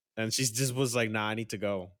 And she just was like, nah, I need to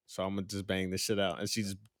go. So I'm gonna just bang this shit out. And she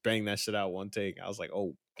just banged that shit out one take. I was like,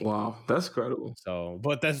 oh. Wow, that's incredible. So,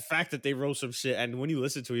 but the fact that they wrote some shit, and when you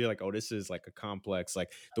listen to it, you're like, oh, this is like a complex,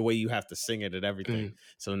 like the way you have to sing it and everything.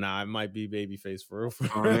 So now it might be Babyface for real.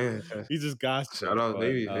 Oh man, he just got shout out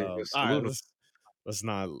Babyface. All right, let's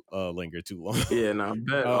not linger too long. Yeah, no,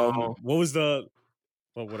 bet. What was the?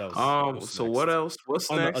 Well, what else? So what else? What's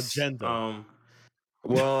on next? the agenda?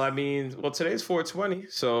 Well, I mean, today's 420,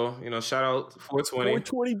 so shout out 420.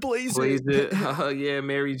 420 Blaze it. Yeah,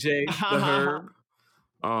 Mary J, the Herb.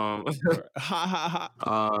 Just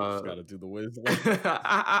gotta do the whiz. He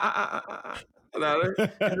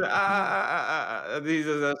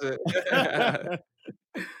says that shit.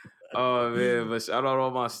 Oh man, but shout out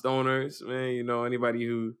all my stoners, man. Anybody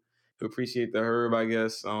who appreciate the Herb, I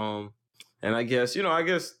guess. And I guess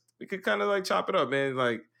we could kind of like chop it up, man.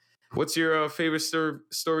 Like, what's your favorite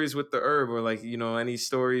stories with the Herb, or like any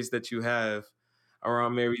stories that you have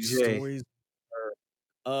around Mary J? Stories.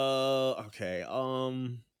 Okay.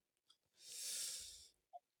 I'm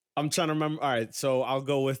trying to remember. All right, so I'll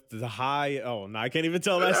go with the high. Oh no, I can't even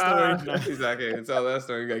tell that story. No. Exactly, I can't tell that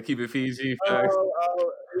story. You gotta keep it PG. Yeah.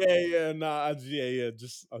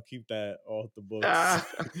 Just I'll keep that off the books. I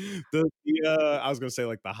was gonna say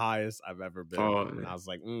like the highest I've ever been. And I was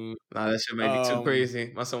like, nah, that shit might be too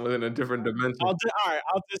crazy. My son was in a different dimension. All right,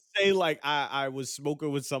 I'll just say like I was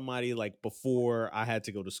smoking with somebody like before I had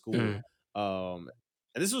to go to school.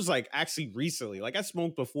 And this was like actually recently. Like I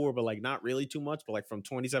smoked before, but like not really too much. But like from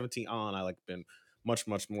 2017 on, I like been much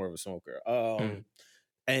more of a smoker.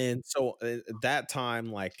 And so at that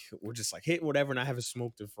time, like we're just like hitting whatever, and I haven't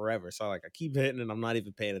smoked it forever. So like I keep hitting, and I'm not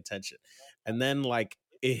even paying attention. And then like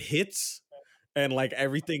it hits, and like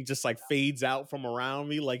everything just like fades out from around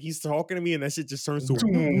me. Like he's talking to me, and that shit just turns to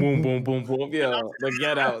boom, boom, boom, boom. Yeah,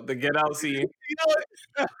 the get out scene.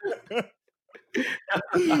 That's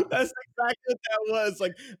exactly what that was.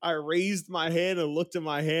 Like I raised my hand and looked at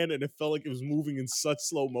my hand, and it felt like it was moving in such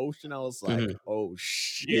slow motion. I was like, oh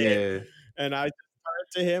shit. Yeah. And I turned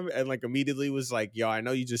to him and like immediately was like, yo, I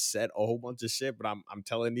know you just said a whole bunch of shit, but I'm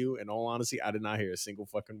telling you, in all honesty, I did not hear a single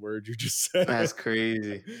fucking word you just said. That's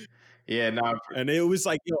crazy. Yeah, no. And it was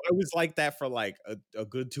like, it was like that for like a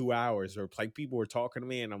good 2 hours, or like people were talking to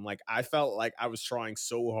me, and I'm like, I felt like I was trying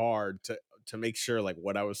so hard to make sure like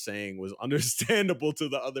what I was saying was understandable to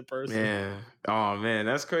the other person. Yeah. Oh man,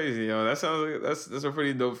 that's crazy, yo. That sounds like that's a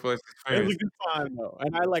pretty dope experience. It was a good time though.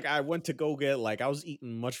 And I went to go get like I was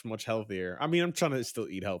eating much healthier. I mean, I'm trying to still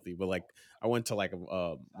eat healthy, but like I went to like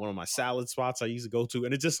one of my salad spots I used to go to,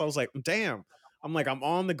 and I was like, damn. I'm like, I'm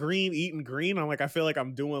on the green, eating green. I'm like, I feel like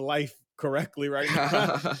I'm doing life correctly right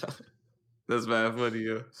now. That's bad funny,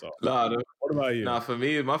 yo. So, what about you? Nah, for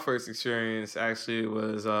me, my first experience actually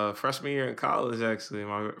was freshman year in college. Actually,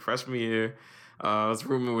 my freshman year, I was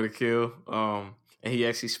rooming with Akil, and he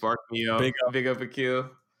actually sparked me up. Big up Akil.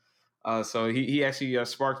 So he actually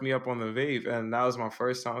sparked me up on the vape, and that was my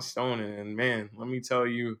first time stoning. And man, let me tell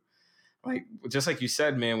you, like just like you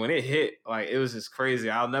said, man, when it hit, like it was just crazy.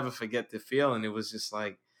 I'll never forget the feeling. It was just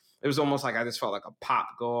like it was almost like I just felt like a pop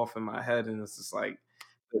go off in my head, and it's just like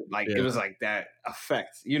it was like that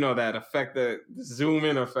effect, that effect, that zoom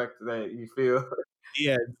in effect that you feel.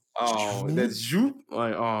 Yeah. Oh, that's zoop.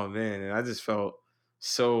 Like, oh man, and I just felt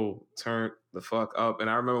so turned the fuck up. And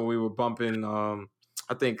I remember we were bumping.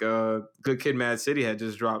 I think Good Kid, Mad City had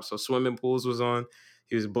just dropped, so Swimming Pools was on.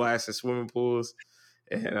 He was blasting Swimming Pools,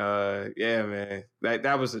 and yeah, man,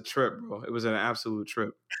 that was a trip, bro. It was an absolute trip.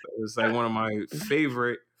 It was like one of my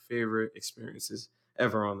favorite experiences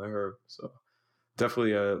ever on the Herb. So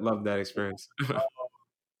definitely loved that experience. What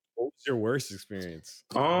was your worst experience?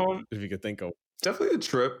 If you could think of. Definitely a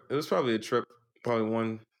trip. It was probably a trip.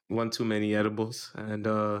 Probably one too many edibles, and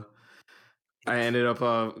I ended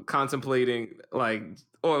up contemplating like,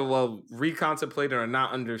 or well, recontemplating or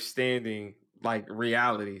not understanding like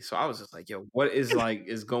reality. So I was just like, yo, what is like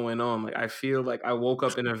is going on? Like I feel like I woke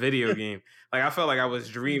up in a video game. Like I felt like I was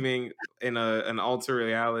dreaming in an altered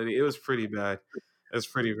reality. It was pretty bad. It was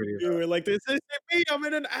pretty You bad. were like, this isn't me. I'm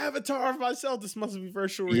in an avatar of myself. This must be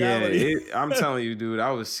virtual Yeah, reality. I'm telling you, dude,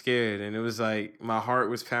 I was scared, and it was like my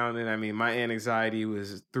heart was pounding. I mean, my anxiety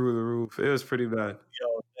was through the roof. It was pretty bad.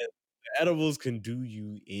 Yo, edibles can do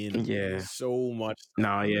you in Yeah. so much.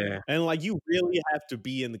 No, yeah. And like you really have to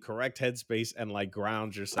be in the correct headspace and like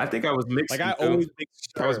ground yourself. I think I was mixing. Like I too. always make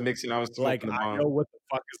I was sure, mixing. I was like smoking the I bomb. know what the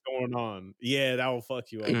fuck is going on. Yeah, that will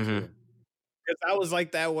fuck you up too. Because I was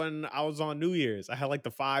like that when I was on New Year's. I had like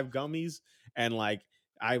the 5 gummies, and like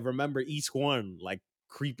I remember each one like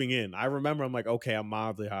creeping in. I remember I'm like, okay, I'm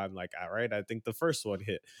mildly high. I'm like, all right, I think the first one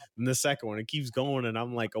hit. And the second one, it keeps going, and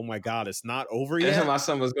I'm like, oh my God, it's not over yet. My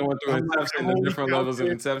son was going through Inception, the different levels of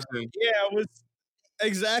Inception. Yeah, it was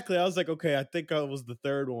exactly. I was like, okay, I think I was the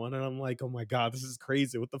third one, and I'm like, oh my God, this is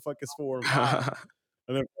crazy. What the fuck is 4 and 5?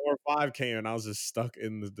 And then 4 or 5 came, and I was just stuck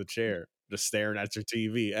in the chair, just staring at your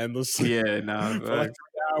TV endlessly. Yeah, nah, for like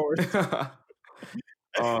 3 hours.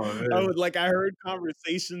 Oh, I heard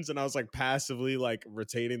conversations, and I was like passively like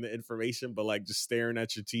retaining the information, but like just staring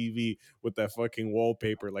at your TV with that fucking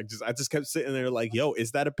wallpaper. Like I just kept sitting there like, yo,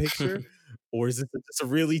 is that a picture? Or is it just a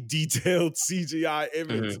really detailed CGI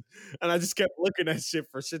image? And I just kept looking at shit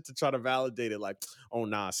for shit to try to validate it. Like, oh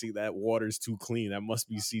nah, see that water's too clean. That must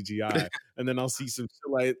be CGI. And then I'll see some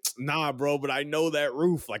shit like, nah, bro, but I know that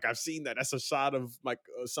roof. Like I've seen that. That's a shot of like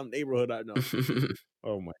some neighborhood I know.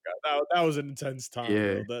 Oh my God, that was an intense time.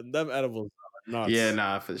 Yeah. Bro. Them edibles are nuts. Yeah,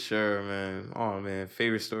 nah, for sure, man. Oh man,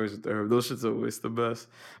 favorite stories with the Herb. Those shit's always the best.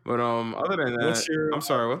 But other than that, I'm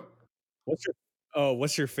sorry, what?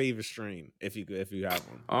 What's your favorite strain if you have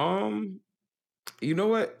one? You know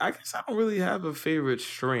what? I guess I don't really have a favorite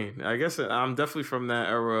strain. I guess I'm definitely from that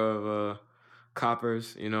era of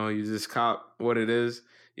coppers. You know, you just cop what it is.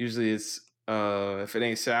 Usually it's if it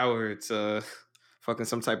ain't sour, it's fucking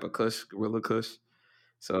some type of kush, gorilla kush.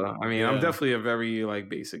 So I mean, I'm definitely a very like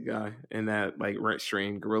basic guy in that like rent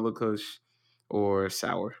strain, gorilla kush or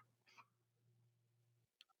sour.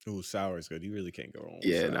 Ooh, sour is good. You really can't go wrong with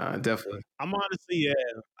Yeah, sour. nah, definitely. I'm honestly,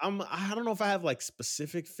 I don't know if I have like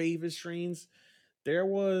specific favorite strains. There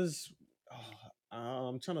was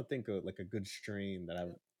I'm trying to think of like a good strain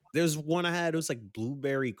that there's one I had, it was like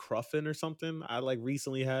blueberry cruffin or something I like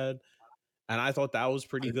recently had, and I thought that was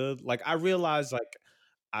pretty good. Like I realized like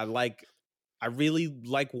I really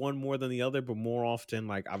like one more than the other, but more often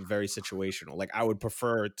like I'm very situational. Like I would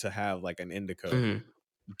prefer to have like an indica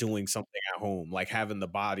doing something at home, like having the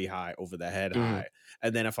body high over the head high.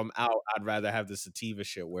 And then if I'm out, I'd rather have the sativa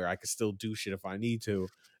shit where I could still do shit if I need to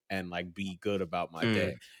and like be good about my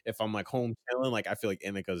day. If I'm like home chilling, like I feel like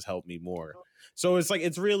indicas help me more. So it's like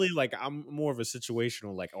it's really like I'm more of a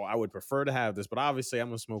situational, like, oh, I would prefer to have this, but obviously I'm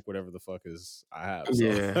gonna smoke whatever the fuck is I have. So.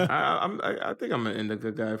 Yeah, I think I'm an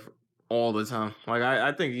indica guy all the time. Like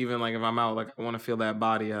I think even like if I'm out, like I want to feel that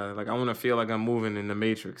body. Like I want to feel like I'm moving in the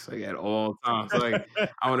Matrix, like at all times. Like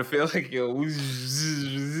I want to feel like yo,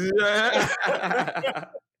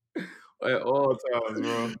 at all times,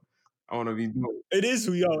 bro. I want to be doing. It is,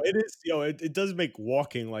 yo. It does make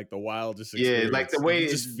walking like the wildest experience. Yeah, like the way you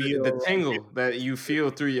just feel the tingle that you feel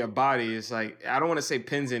through your body is like I don't want to say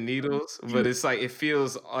pins and needles, but it's like it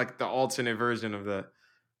feels like the alternate version of that.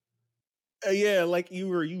 Yeah, like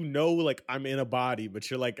like I'm in a body, but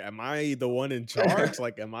you're like, am I the one in charge?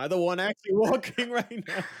 Like, am I the one actually walking right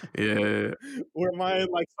now? Yeah. Or am I in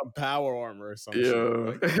like some power armor or something?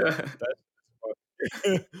 Yeah.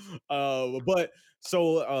 But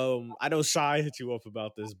so I know Shy hit you up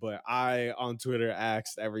about this, but I on Twitter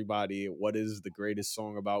asked everybody what is the greatest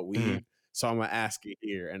song about weed. So I'm gonna ask it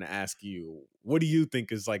here and ask you, what do you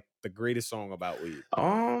think is like the greatest song about weed?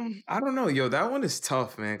 I don't know, yo. That one is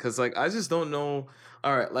tough, man. Cause like I just don't know.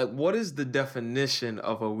 All right, like what is the definition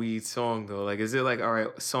of a weed song though? Like, is it like all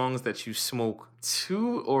right songs that you smoke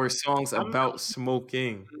to, or songs about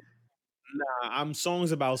smoking? Nah, I'm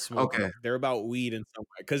songs about smoking. Okay. They're about weed in some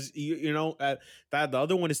way. Because you know that the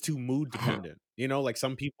other one is too mood dependent. You know, like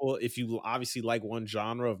some people, if you obviously like one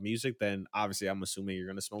genre of music, then obviously I'm assuming you're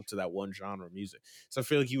gonna smoke to that one genre of music. So I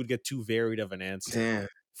feel like you would get too varied of an answer Damn.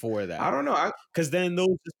 for I that. don't know. Because then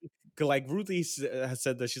those like Ruthie has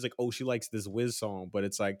said that she's like, oh, she likes this Wiz song, but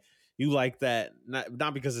it's like you like that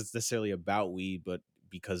not because it's necessarily about weed, but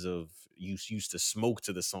because of you used to smoke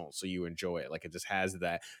to the song, so you enjoy it. Like it just has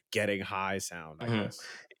that getting high sound, I Mhm. guess.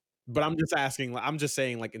 But I'm just asking, I'm just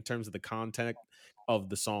saying, like in terms of the content of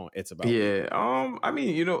the song, it's about weed. Yeah. I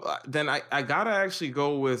mean, then I gotta actually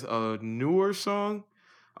go with a newer song,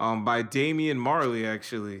 by Damian Marley.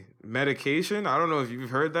 Actually, Medication. I don't know if you've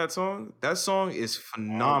heard that song. That song is Oh,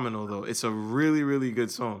 phenomenal, though. It's a really, really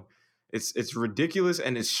good song. It's ridiculous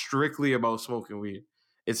and it's strictly about smoking weed.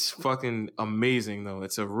 It's fucking amazing, though.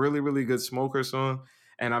 It's a really, really good smoker song.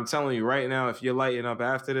 And I'm telling you right now, if you're lighting up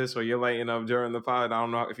after this or you're lighting up during the pod, I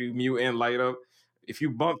don't know if you mute and light up. If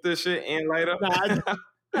you bump this shit and light up,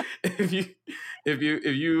 nah, if you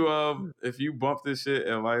if you bump this shit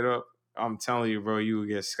and light up, I'm telling you, bro, you will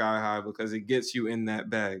get sky high because it gets you in that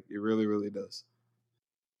bag. It really, really does.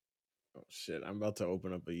 oh shit! I'm about to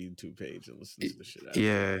open up a YouTube page and listen to the shit after.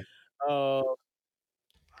 Yeah.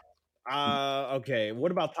 Uh, okay.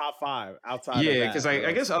 What about top five outside of Yeah, because that? What I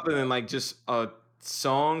else guess do you other than got? like just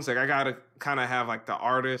songs, like I gotta kind of have like the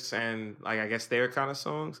artists and like I guess their kind of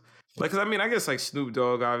songs. Like, cause I mean, I guess like Snoop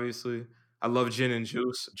Dogg, obviously. I love Gin and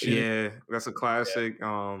Juice. Gin. Yeah, that's a Yeah. classic.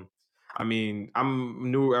 I mean,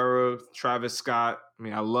 I'm new era Travis Scott. I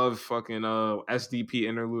mean, I love fucking SDP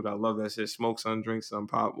interlude. I love that shit. Smoke Some, Drink Some,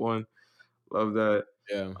 Pop One. Love that.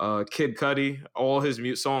 Yeah. Kid Cudi, all his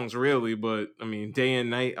mute songs really, but I mean, Day and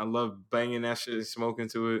Night, I love banging that shit, smoking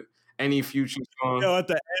to it. Any Future song, Yo, at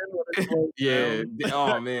the end when it slows yeah.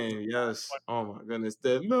 down. Oh man, yes. Oh my goodness.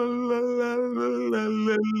 That la, la, la, la, la,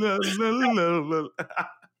 la, la, la, la, la.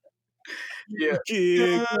 Yeah.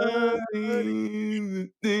 Kid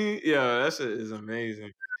Yeah, that shit is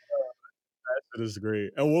amazing. That is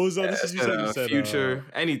great. And what was the other shit you said? You said Future,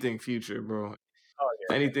 anything Future, bro. oh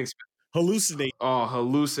Anything. yeah, hallucinate. Oh,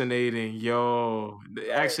 hallucinating, yo.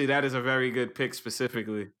 Yo, Actually, that is a very good pick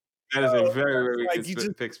specifically. That is a yo, very, that's very like good you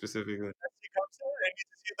just pick specifically. that shit comes in and you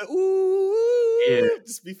just hear the Yeah. ooh,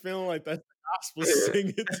 just be feeling like that's the gospel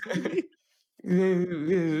singing to me. Let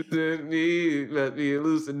me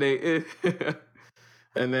hallucinate.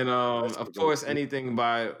 And then, That of shit goes course, through. anything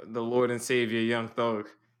by the Lord and Savior Young Thug.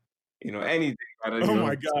 Anything by the Oh Young.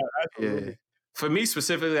 my god, Yeah. absolutely. For me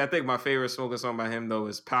specifically, I think my favorite smoking song by him though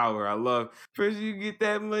is Power. I love first you get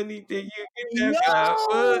that money, then you get that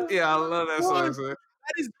power. Yo, Yeah, I love that what? song. So. That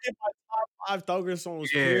is in my top five Thugger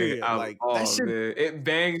songs, Yeah, period. Like that oh shit, man, it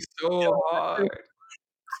bangs so yo, hard.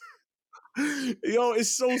 yo,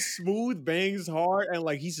 it's so smooth, bangs hard, and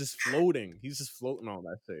like he's just floating. He's just floating on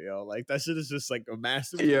that shit, yo. Like that shit is just like a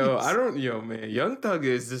masterpiece. Man, Young Thug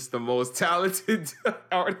is just the most talented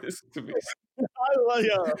artist to be. I love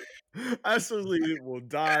yo. I certainly will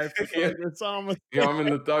die for Yeah, Thugger Thomas. yeah, I'm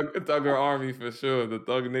in the Thugger army for sure, the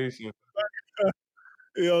Thug Nation.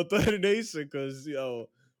 Yo, Thugger Nation, cause yo,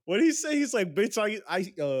 what did he say? He's like, bitch,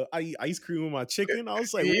 I eat ice cream with my chicken. I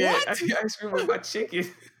was like, Yeah, I what? eat ice cream with my chicken.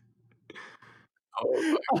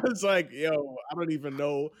 Oh, I was like, yo, I don't even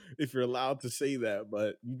know if you're allowed to say that,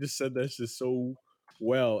 but you just said that shit so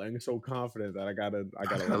well and so confident that I gotta I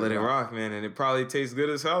let it let it rock. rock, man, and it probably tastes good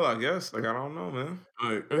as hell. I guess, like I don't know, man.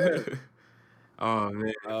 Like, Yeah. oh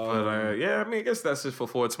man, but yeah, I mean, I guess that's it for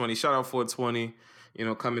 420. Shout out 420.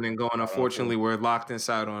 Coming and going. Shout out Unfortunately, we're locked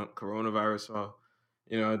inside on coronavirus, so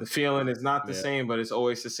the feeling is not the yeah. same, but it's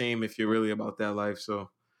always the same if you're really about that life. So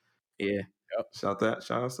yeah, Yep. shout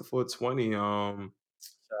outs to 420. Shout out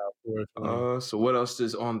 420. So what else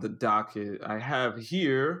is on the docket? I have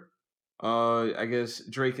here. I guess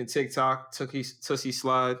Drake and TikTok, Tussie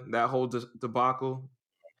Slide, that whole debacle.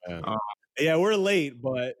 Yeah. Uh, Yeah, we're late,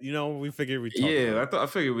 but we figured we'd talk about Yeah, it. I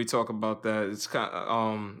figured we talk about that. It's kind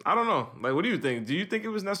of I don't know. Like, what do you think? Do you think it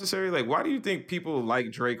was necessary? Like, why do you think people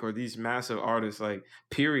like Drake or these massive artists, like,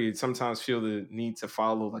 period, sometimes feel the need to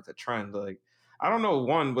follow like a trend? Like, I don't know.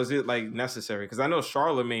 One, was it like necessary? Because I know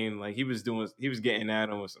Charlemagne, like, he was getting at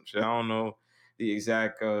him with some shit. I don't know the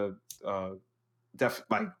exact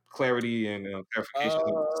like clarity and clarification of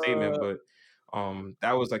the statement, Uh, but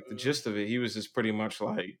that was like the gist of it. He was just pretty much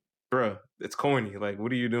like, bruh, it's corny. Like,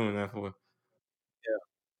 what are you doing that for?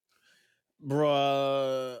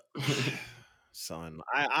 bruh, son,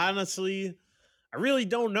 I really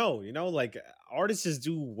don't know. Like artists just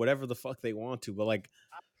do whatever the fuck they want to, but like,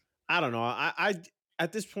 I don't know. I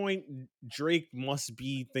at this point, Drake must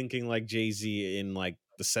be thinking like Jay-Z in like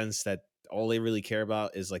the sense that all they really care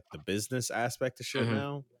about is like the business aspect of shit Mm-hmm.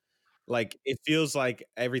 now. Like it feels like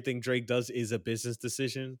everything Drake does is a business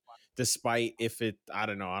decision, despite if it I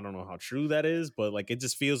don't know how true that is, but like it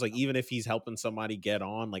just feels like even if he's helping somebody get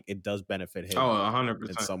on, like it does benefit Oh, him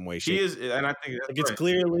in 100%. some way, He shape. is, and I think that's Like it's right.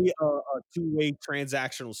 clearly a two-way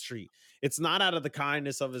transactional street. It's not out of the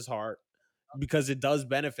kindness of his heart because it does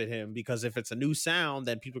benefit him. Because if it's a new sound,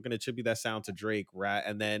 then people are going to attribute that sound to Drake, right?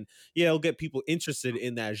 And then it'll get people interested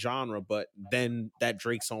in that genre. But then that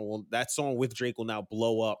song with Drake will now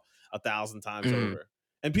blow up 1,000 times Mm-hmm. over,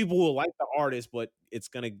 and people will like the artist, but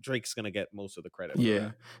Drake's gonna get most of the credit for Yeah,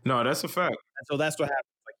 that. no, that's a fact. And so that's what happens.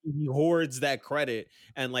 Like he hoards that credit,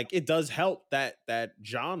 and like it does help that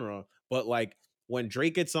genre. But like when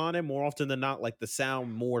Drake gets on it, more often than not, like the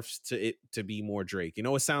sound morphs to it to be more Drake. You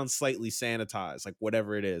know, it sounds slightly sanitized, like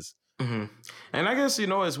whatever it is. Mm-hmm. And I guess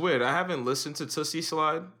it's weird. I haven't listened to Tussie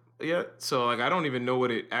Slide yet, so like I don't even know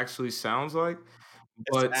what it actually sounds like. It's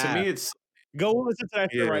But to ass. me, it's Go listen to that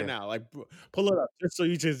shit right yeah, now. Like pull it up just so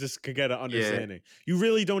you just could get an yeah. understanding. You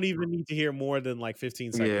really don't even need to hear more than like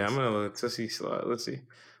 15 Yeah, I'm seconds. gonna look Tussie Slide. Let's see.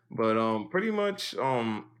 But pretty much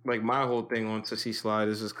like my whole thing on Tussie Slide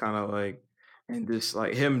is just kind of like, and this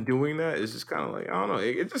like him doing that is just kind of like I don't know.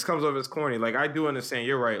 It just comes off as corny. Like I do understand.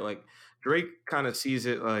 You're right. Like Drake kind of sees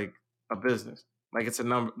it like a business. Like it's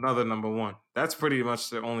another number one. That's pretty much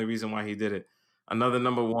the only reason why he did it. Another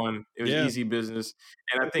number one. It was Yeah, easy business,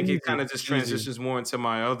 and I think it kind easy, of just easy. transitions more into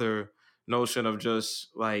my other notion of just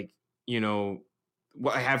like you know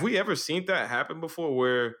have we ever seen that happen before?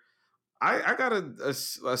 Where I gotta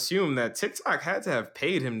assume that TikTok had to have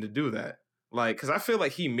paid him to do that, like because I feel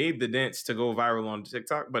like he made the dance to go viral on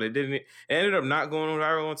TikTok, but it didn't. It ended up not going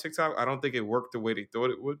viral on TikTok. I don't think it worked the way they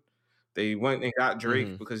thought it would. They went and got Drake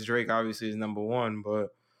Mm-hmm. because Drake obviously is number one, but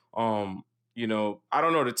um, I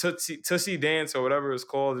don't know the Tootsie dance or whatever it's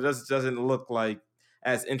called. It doesn't look like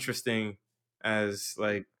as interesting as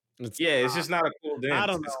like It's yeah, it's just not a cool I dance.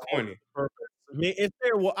 don't It's know what's corny. the purpose. I mean, if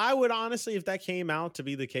there, well, I would honestly, if that came out to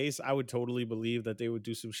be the case, I would totally believe that they would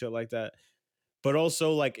do some shit like that. But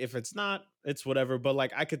also, like, if it's not, it's whatever. But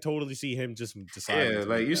like, I could totally see him just deciding Yeah, to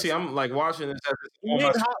like make you that see, I'm song. like watching this as it's He on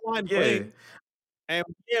made my Hotline yeah. Bling, and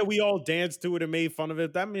yeah, we all danced to it and made fun of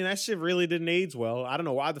it. I mean, that shit really didn't age well. I don't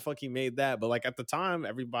know why the fuck he made that, but like at the time,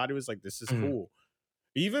 everybody was like, "This is Mhm. cool."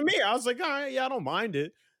 Even me, I was like, "All right, yeah, I don't mind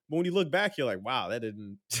it." But when you look back, you're like, "Wow, that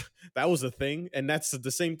didn't, that was a thing," and that's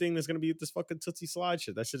the same thing that's gonna be with this fucking Tootsie Slide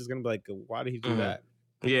shit. That shit is gonna be like, "Why did he do Mhm. that?"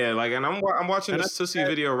 Yeah, like, and I'm watching And I this think Tootsie that,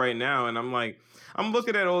 video right now, and I'm like, I'm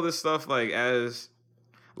looking at all this stuff like as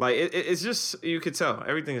like it's just you could tell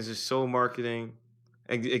everything is just so marketing,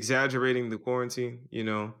 exaggerating the quarantine.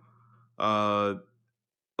 Uh,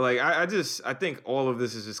 like I think all of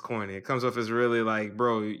this is just corny. It comes off as really like,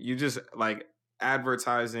 bro, you just like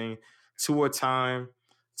advertising to a time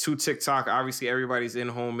to TikTok. Obviously, everybody's in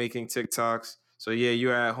home making TikToks. So yeah,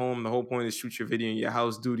 you're at home. The whole point is shoot your video in your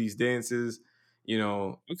house, do these dances.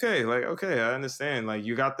 Okay, I understand. Like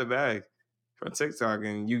you got the bag for TikTok,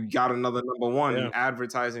 and you got another number one yeah,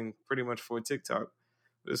 advertising pretty much for TikTok.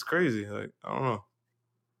 It's crazy. Like I don't know.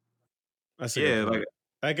 that's a good Yeah, like point.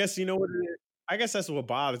 I guess you know what it is. I guess that's what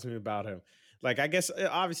bothers me about him. Like, I guess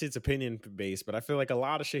obviously it's opinion based, but I feel like a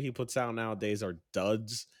lot of shit he puts out nowadays are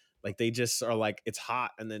duds. Like they just are like it's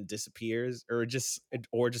hot and then disappears, or just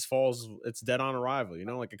falls. It's dead on arrival. You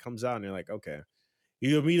know, like it comes out and you're like, okay.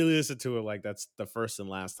 You immediately listen to it like that's the first and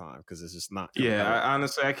last time because it's just not yeah. compelling.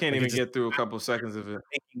 Honestly, I can't Like it even just get through a couple seconds of it.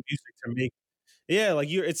 making music to make. Yeah, like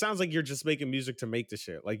you. It sounds like you're just making music to make the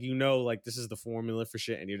shit. Like like this is the formula for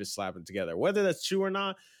shit, and you're just slapping it together. Whether that's true or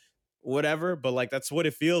not, whatever. But like that's what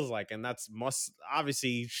it feels like, and that's must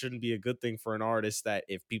obviously shouldn't be a good thing for an artist. That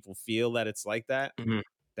if people feel that it's like that, Mhm.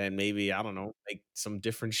 then maybe I don't know, make some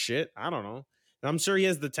different shit. I don't know. And I'm sure he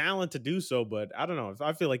has the talent to do so, but I don't know.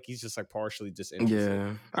 I feel like he's just like partially disinterested.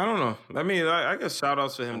 Yeah, I don't know. I mean, I guess shout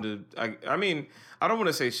outs for him to. I mean, I don't want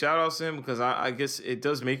to say shout outs to him because I guess it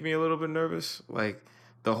does make me a little bit nervous. Like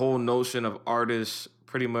the whole notion of artists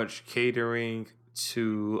pretty much catering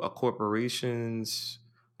to a corporation's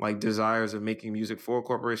like desires of making music for a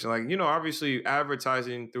corporation. Like, obviously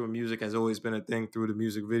advertising through music has always been a thing through the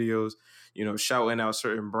music videos, shouting out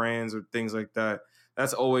certain brands or things like that.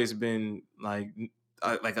 That's always been like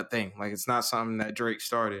a thing. Like it's not something that Drake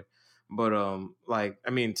started. But like I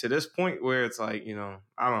mean, to this point where it's like, I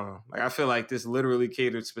don't know. Like I feel like this literally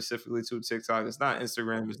catered specifically to TikTok. It's not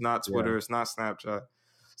Instagram, it's not Yeah. Twitter, it's not Snapchat.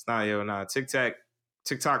 It's not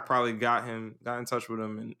TikTok probably got in touch with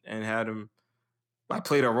him and had him like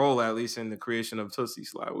played a role at least in the creation of Tootsie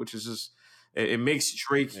Slide, which is just it makes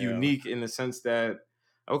Drake Yeah. unique in the sense that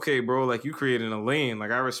okay, bro, like you creating a lane.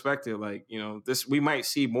 Like I respect it. Like, this we might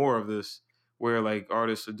see more of this where like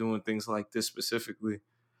artists are doing things like this specifically.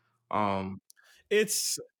 Um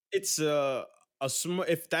It's it's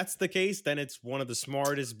if that's the case, then it's one of the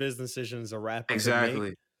smartest business decisions a rapper could make.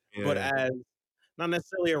 exactly. But Yeah. as not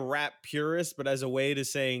necessarily a rap purist, but as a way to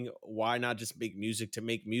saying why not just make music to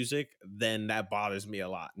make music, then that bothers me a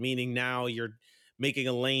lot. Meaning now you're making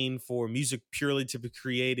a lane for music purely to be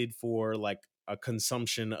created for like a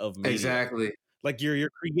consumption of media. Exactly. Like you're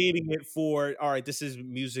creating it for, all right, this is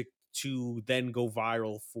music to then go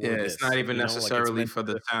viral Yeah, for it's not this, even like it's necessarily meant for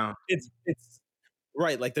the to, sound. it's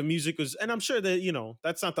right, like the music was, and I'm sure that,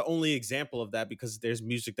 that's not the only example of that, because there's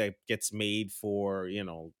music that gets made for,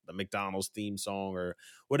 the McDonald's theme song or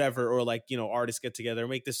whatever, or like, artists get together and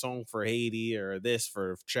make this song for Haiti or this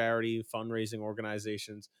for charity fundraising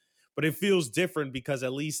organizations. But it feels different because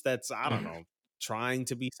at least that's, I don't Mhm, know, trying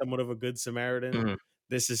to be somewhat of a good Samaritan. mhm,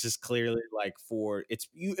 This is just clearly like for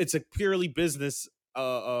it's a purely business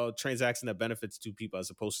transaction that benefits two people, as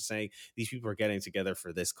opposed to saying these people are getting together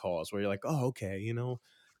for this cause, where you're like, oh, okay,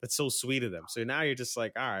 that's so sweet of them. So now you're just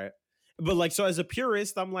like, all right. But like, so as a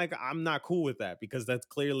purist, I'm like, I'm not cool with that, because that's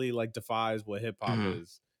clearly like defies what hip hop mhm.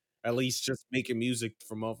 is. At least just making music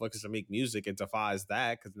for motherfuckers to make music, it defies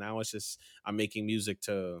that, because now it's just I'm making music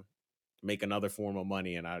to make another form of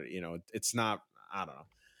money, and it's not. I don't know.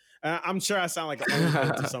 I'm sure I sound like an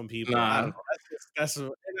uncle to some people. I don't Nah. know.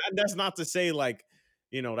 That's not to say like,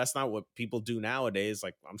 that's not what people do nowadays.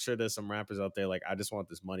 Like I'm sure there's some rappers out there like, I just want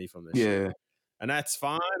this money from this shit. Yeah. And that's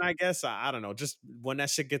fine, I guess. I don't know. Just when that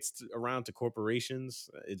shit gets around to corporations,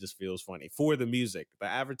 it just feels funny for the music, the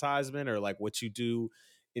advertisement, or like what you do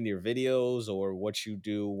in your videos, or what you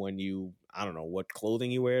do when you, I don't know, what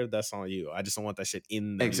clothing you wear. That's on you. I just don't want that shit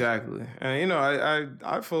in the music. Exactly. And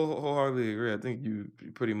I full wholeheartedly agree. I think you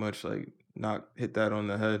pretty much like not hit that on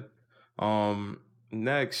the head.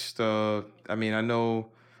 Next, I mean, I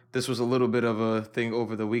know this was a little bit of a thing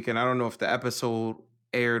over the weekend. I don't know if the episode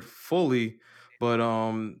aired fully, but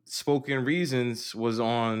Spoken Reasons was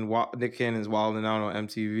on Nick Cannon's Wild and Out on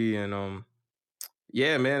MTV, and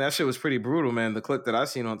yeah, man, that shit was pretty brutal, man. The clip that I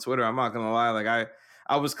seen on Twitter, I'm not gonna lie, like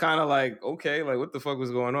I was kind of like, okay, like what the fuck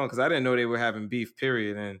was going on? Because I didn't know they were having beef,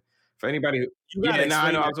 period. And for anybody who, You gotta yeah, no,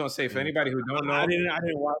 I know. explain I that was gonna say to for me. anybody who don't know, I didn't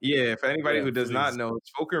watch it. yeah, for anybody Yeah, who does not please. know,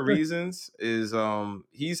 Spoken Reasons is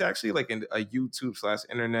he's actually like a YouTube slash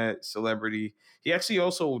internet celebrity. He actually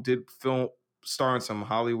also did film star in some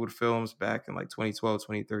Hollywood films back in like 2012,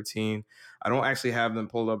 2013. I don't actually have them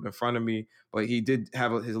pulled up in front of me, but he did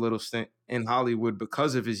have his little stint in Hollywood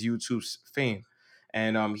because of his YouTube's fame.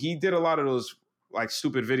 And he did a lot of those like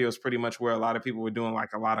stupid videos pretty much where a lot of people were doing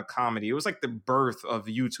like a lot of comedy. It was like the birth of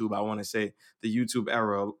YouTube, I want to say, the YouTube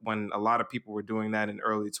era when a lot of people were doing that in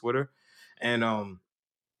early Twitter. And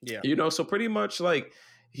Yeah. so pretty much like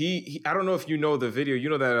he I don't know if you know the video. You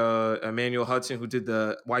know that Emmanuel Hudson who did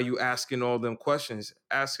the why you asking all them questions,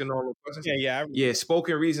 asking all the questions. Yeah, yeah. Yeah,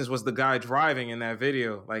 Spoken Reasons was the guy driving in that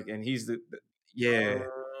video. Like, and he's yeah,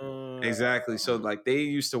 Uh, exactly. So like they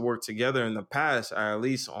used to work together in the past, or at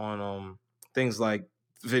least on things like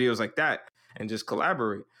videos like that, and just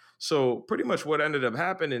collaborate. So pretty much what ended up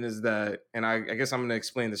happening is that, and I guess I'm gonna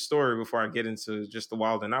explain the story before I get into just the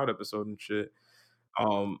Wild and Out episode and shit.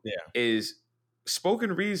 yeah. Is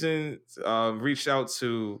Spoken Reason reached out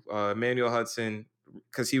to Emmanuel Hudson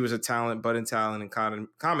because he was a talent, budding talent in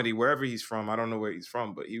comedy wherever he's from. I don't know where he's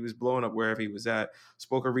from, but he was blowing up wherever he was at.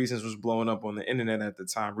 Spoken Reasons was blowing up on the internet at the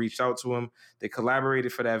time. Reached out to him. They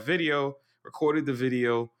collaborated for that video, recorded the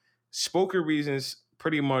video. Spoken Reasons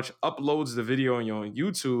pretty much uploads the video on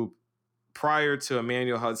YouTube prior to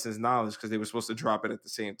Emmanuel Hudson's knowledge because they were supposed to drop it at the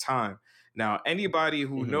same time. Now, anybody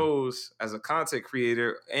who Mhm. knows as a content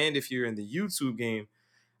creator, and if you're in the YouTube game,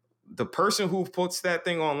 the person who puts that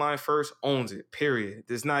thing online first owns it. Period.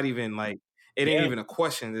 There's not even like it ain't Yeah. even a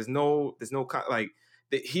question. Like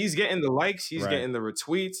he's getting the likes, he's Right. getting the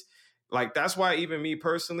retweets. Like that's why even me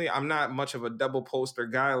personally, I'm not much of a double poster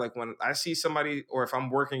guy. Like when I see somebody, or if I'm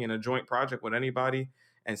working in a joint project with anybody,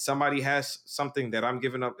 and somebody has something that I'm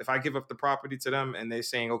giving up, if I give up the property to them and they're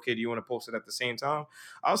saying, okay, do you want to post it at the same time?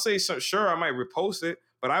 I'll say, so, sure, I might repost it,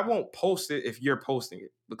 but I won't post it if you're posting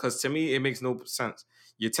it because to me, it makes no sense.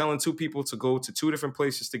 You're telling two people to go to two different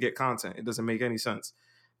places to get content. It doesn't make any sense.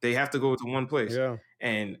 They have to go to one place. Yeah.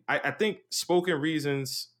 And I think Spoken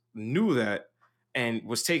Reasons knew that and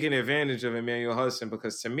was taking advantage of Emmanuel Hudson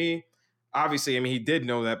because to me, obviously, I mean, he did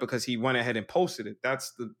know that because he went ahead and posted it.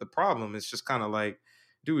 That's the problem. It's just kind of like,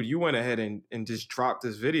 dude, you went ahead and just dropped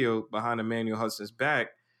this video behind Emmanuel Hudson's back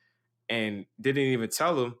and didn't even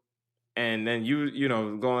tell him. and then you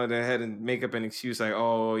know, going ahead and make up an excuse like,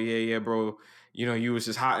 oh yeah, bro, you know, you was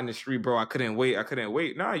just hot in the street, bro. I couldn't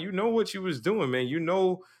wait. Nah, you know what you was doing, man. You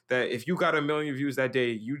know that if you got 1 million views that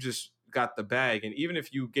day, you just got the bag. And even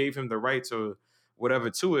if you gave him the rights or whatever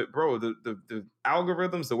to it, bro, the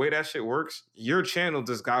algorithms, the way that shit works, your channel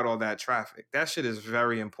just got all that traffic. That shit is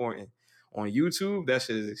very important. On YouTube, that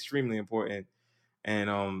shit is extremely important.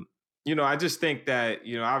 And you know, I just think that,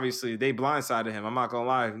 you know, obviously they blindsided him. I'm not gonna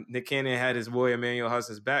lie. Nick Cannon had his boy Emmanuel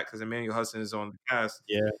Hudson's back because Emmanuel Hudson is on the cast.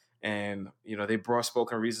 Yeah. And, you know, they brought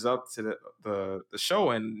Spoken Reasons up to the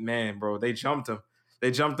show, and man, bro, they jumped him.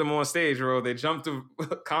 They jumped him on stage, bro. They jumped him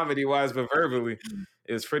comedy wise, but verbally.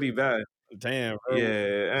 It was pretty bad. Damn, bro.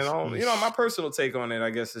 Yeah. And you know, my personal take on it, I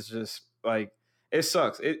guess, is just like it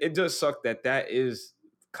sucks. It does suck that is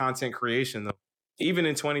content creation though. Even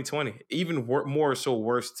in 2020, even more so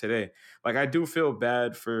worse today. Like I do feel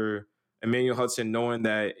bad for Emmanuel Hudson knowing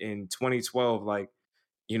that in 2012, like,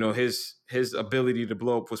 you know, his ability to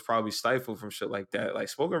blow up was probably stifled from shit like that. Like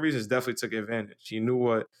Spoken Reasons definitely took advantage. He knew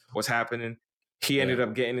what was happening. He ended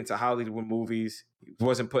up getting into Hollywood movies. He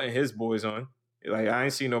wasn't putting his boys on. Like I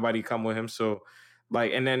ain't seen nobody come with him. So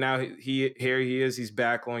like, and then now he here he is. He's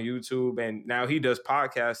back on YouTube, and now he does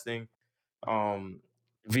podcasting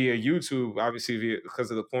via YouTube, obviously because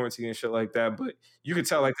of the quarantine and shit like that. But you could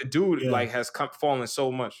tell like the dude like has fallen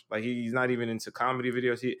so much. Like he's not even into comedy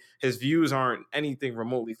videos. His views aren't anything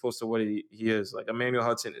remotely close to what he is. Like Emmanuel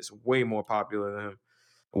Hudson is way more popular than him,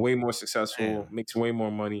 way more successful, makes way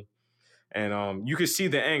more money. And you could see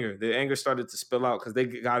the anger. The anger started to spill out because they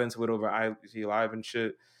got into it over IG Live and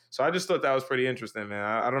shit. So I just thought that was pretty interesting, man.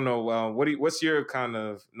 I don't know. What's your kind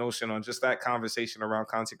of notion on just that conversation around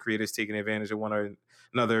content creators taking advantage of one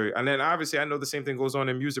another? And then obviously I know the same thing goes on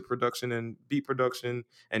in music production and beat production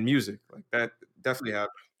and music. Like that definitely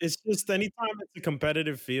happens. It's just anytime it's a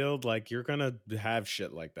competitive field, like you're gonna have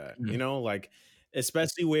shit like that. You know, like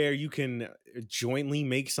especially where you can jointly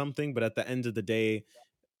make something, but at the end of the day,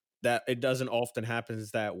 that it doesn't often happen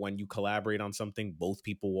is that when you collaborate on something, both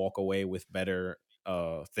people walk away with better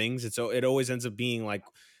things. And so it always ends up being like,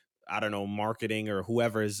 I don't know, marketing or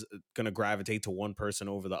whoever is going to gravitate to one person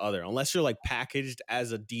over the other, unless you're like packaged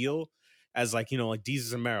as a deal, as like, you know, like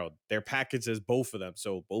Deezus and Mero, they're packaged as both of them.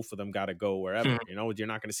 So both of them got to go wherever, you know, you're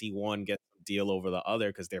not going to see one get a deal over the other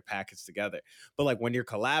because they're packaged together. But like when you're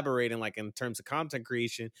collaborating, like in terms of content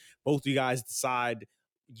creation, both you guys decide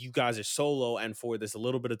you guys are solo, and for this a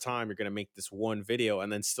little bit of time, you're going to make this one video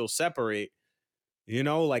and then still separate. You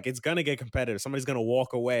know, like it's going to get competitive. Somebody's going to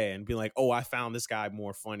walk away and be like, oh, I found this guy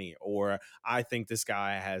more funny, or I think this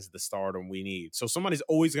guy has the stardom we need. So somebody's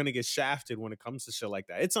always going to get shafted when it comes to shit like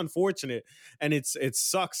that. It's unfortunate. And it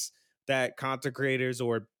sucks that content creators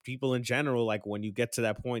or people in general, like when you get to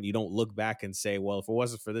that point, you don't look back and say, well, if it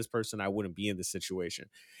wasn't for this person, I wouldn't be in this situation.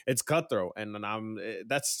 It's cutthroat. And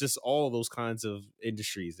that's just all of those kinds of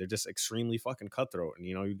industries. They're just extremely fucking cutthroat. And,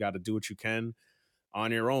 you know, you got to do what you can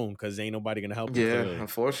on your own because ain't nobody gonna help you. Yeah,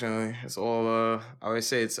 unfortunately, it's all. I always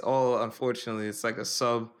say it's all. Unfortunately, it's like a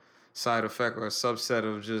side effect or a subset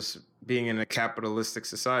of just being in a capitalistic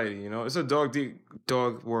society. You know, it's a dog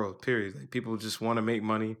world. Period. Like, people just want to make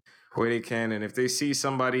money where they can, and if they see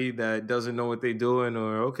somebody that doesn't know what they're doing,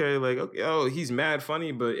 or okay, oh, he's mad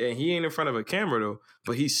funny, but and he ain't in front of a camera though,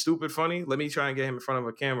 but he's stupid funny. Let me try and get him in front of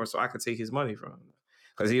a camera so I can take his money from him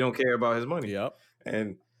because he don't care about his money. Yep,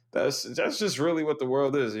 and that's just really what the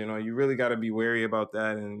world is. You know, you really got to be wary about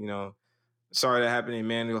that. And, you know, sorry that happened to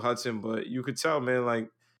Emmanuel Hudson, but you could tell, man, like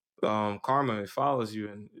karma, it follows you.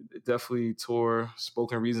 And it definitely tore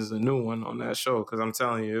Spoken Reasons a new one on that show. Cause I'm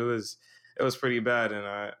telling you, it was pretty bad. And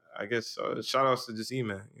I guess shout outs to just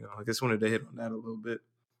E-Man. You know, I just wanted to hit on that a little bit.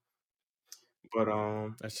 But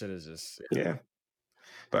that shit is just yeah.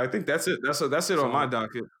 But I think that's it. That's it on my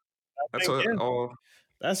docket. That's all.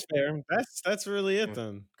 That's fair. That's really it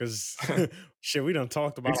then, because shit, we done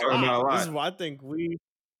talked about a lot. This is why I think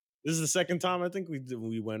this is the second time I think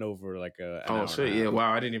we went over like a. Oh shit! Yeah,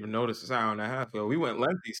 wow! I didn't even notice. It's an hour and a half. Yo, we went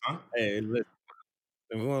lengthy, huh? Hey, listen,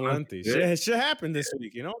 we went lengthy. Shit happened this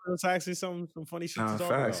week. You know, there's actually some funny shit to talk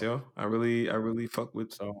facts, about. Yo, I really fuck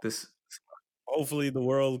with this. Hopefully, the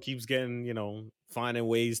world keeps getting, you know, finding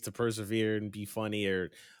ways to persevere and be funny,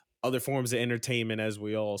 or other forms of entertainment as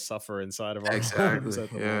we all suffer inside of our homes.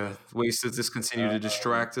 Yeah, ways to just continue to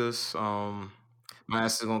distract us. My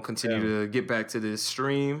ass is gonna continue to get back to this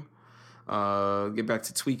stream, get back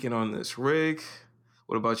to tweaking on this rig.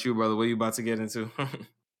 What about you, brother? What are you about to get into?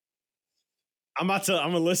 I'm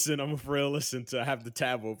gonna listen. I'm for real listen to have the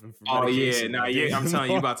tab open for yeah, I'm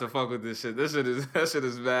telling you, about to fuck with this shit. That shit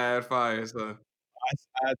is bad fire, son.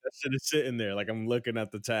 that shit is sitting there, like I'm looking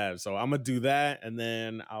at the tab. So I'm gonna do that, and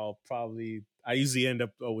then I usually end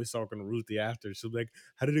up always talking to Ruthie after. She'll be like,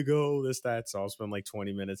 "How did it go? This, that." So I'll spend like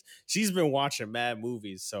 20 minutes. She's been watching mad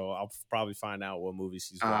movies, so I'll probably find out what movie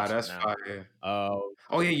she's watching That's now. fire.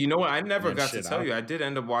 Oh yeah, you know what? I never got to shit, tell you. I did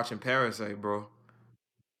end up watching Parasite, bro. What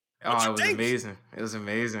Oh, you it was think? amazing. It was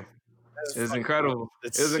amazing. That's It was fucking- incredible.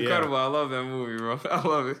 It was incredible. I love that movie, bro. I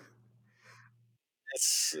love it.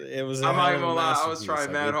 It was a I'm not hell even of a gonna lie. I was masterpiece.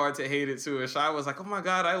 trying mad hard to hate it too, and Shy was like, "Oh my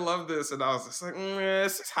god, I love this," and I was just like,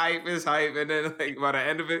 "It's hype, it's hype." And then like by the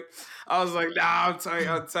end of it, I was like, "Nah, I'm tight,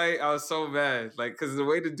 I'm tight." I was so mad, like because the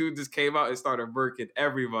way the dude just came out and started murking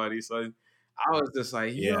everybody. So I was just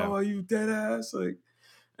like, "Yo, are you dead ass?" Like,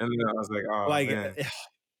 and then I was like, "Oh like man."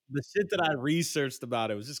 the shit that I researched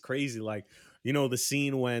about it was just crazy. Like, you know, the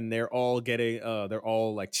scene when they're all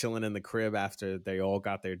like chilling in the crib after they all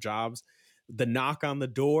got their jobs. The knock on the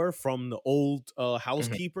door from the old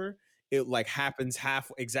housekeeper, it like happens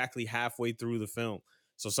exactly halfway through the film.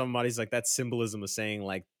 So somebody's like, that symbolism of saying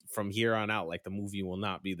like from here on out, like the movie will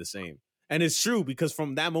not be the same. And it's true because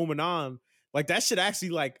from that moment on, like that shit actually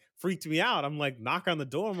like freaked me out. I'm like, knock on the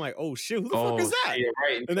door. I'm like, oh shit, who the fuck is that? Yeah,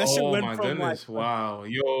 right. And that shit went my from goodness, like, wow,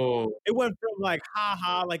 yo, it went from like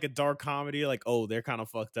haha, like a dark comedy, like oh they're kind of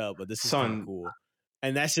fucked up, but this is kind of son. cool.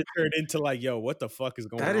 And that shit turned into like, yo, what the fuck is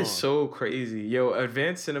going on? That is so crazy. Yo,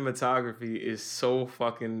 advanced cinematography is so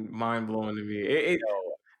fucking mind blowing to me.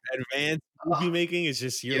 Advanced movie making is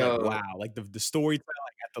just you're like, wow, like the storytelling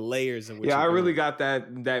at the layers in which. Yeah, I really doing. got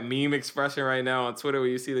that meme expression right now on Twitter where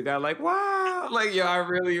you see the guy like, wow, like yo, I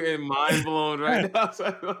really am mind blown right now.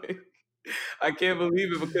 So, like, I can't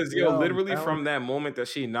believe it because literally from that moment that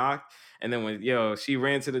she knocked. And then when she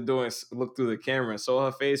ran to the door and looked through the camera and saw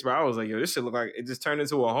her face, bro, I was like, yo, this shit look like it just turned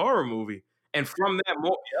into a horror movie. And from that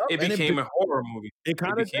moment, it became a horror movie. It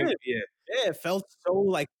kind of did. Yeah. Yeah, it felt so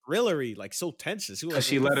like thrillery, like so tense. Because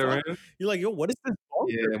she let her in. You're like, yo, what is this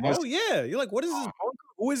bunker, bro? Yeah. You're like, what is this bunker?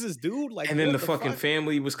 Who is this dude? Like, and then the fucking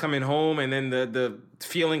family was coming home, and then the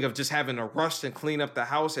feeling of just having to rush and clean up the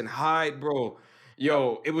house and hide, bro.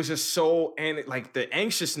 Yo, it was just so, and like the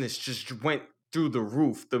anxiousness just went through the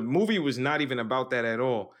roof. The movie was not even about that at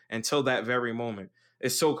all until that very moment.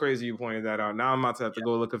 It's so crazy you pointed that out. Now I'm about to have to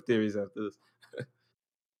go look up theories after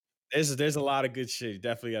this. There's a lot of good shit. You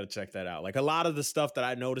definitely got to check that out. Like a lot of the stuff that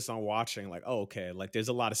I noticed on watching, like, oh, okay, like there's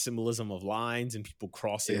a lot of symbolism of lines and people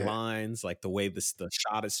crossing lines, like the way the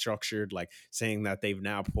shot is structured, like saying that they've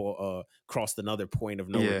now crossed another point of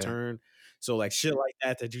no return. So like shit like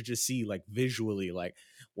that you just see like visually, like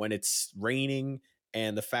when it's raining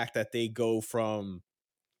and the fact that they go from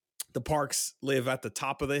the Parks live at the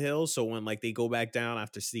top of the hill. So when like they go back down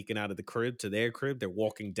after sneaking out of the crib to their crib, they're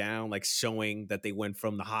walking down, like showing that they went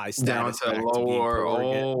from the high status down to lower.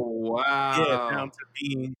 Wow. Yeah, down to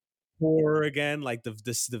being poor again. Like the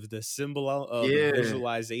symbol of the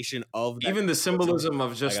visualization of that. Even the symbolism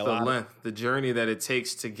of just like the length, the journey that it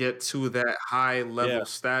takes to get to that high level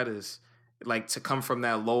status, like to come from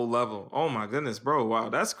that low level. Oh my goodness, bro. Wow,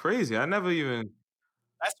 that's crazy. I never even.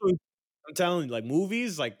 That's what I'm telling you, like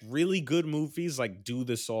movies, like really good movies, like do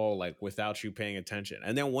this all like without you paying attention.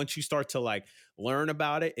 And then once you start to like learn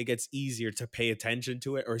about it, it gets easier to pay attention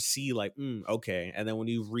to it or see like, okay. And then when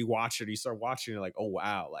you rewatch it, you start watching it like, oh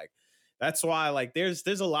wow, like that's why like there's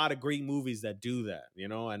a lot of great movies that do that, you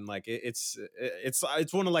know, and like it's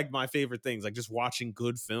one of like my favorite things, like just watching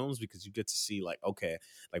good films because you get to see like, okay,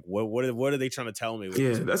 like what are they trying to tell me?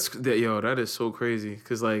 That is so crazy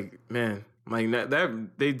because like man. Like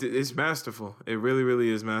it's masterful. It really, really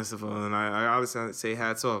is masterful. And I obviously say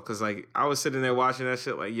hats off because like I was sitting there watching that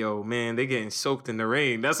shit like, yo, man, they getting soaked in the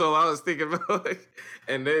rain. That's all I was thinking about.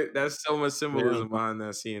 And that's so much symbolism behind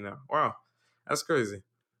that scene now. Wow, that's crazy.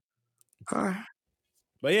 All right.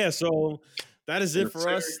 But yeah, so that is it for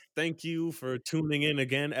us. Thank you for tuning in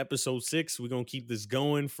again. Episode 6. We're gonna keep this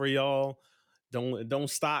going for y'all. Don't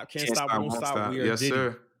stop. Can't stop. Won't stop. We are Diddy.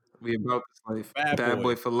 Sir. We about this life. Bad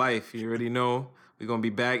boy for life. You already know. We're going to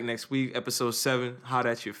be back next week. Episode 7. Hot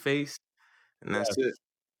at your face. And that's it.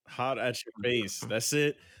 Hot at your face. That's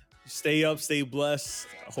it. Stay up. Stay blessed.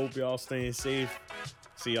 I hope y'all staying safe.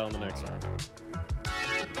 See y'all in the next one.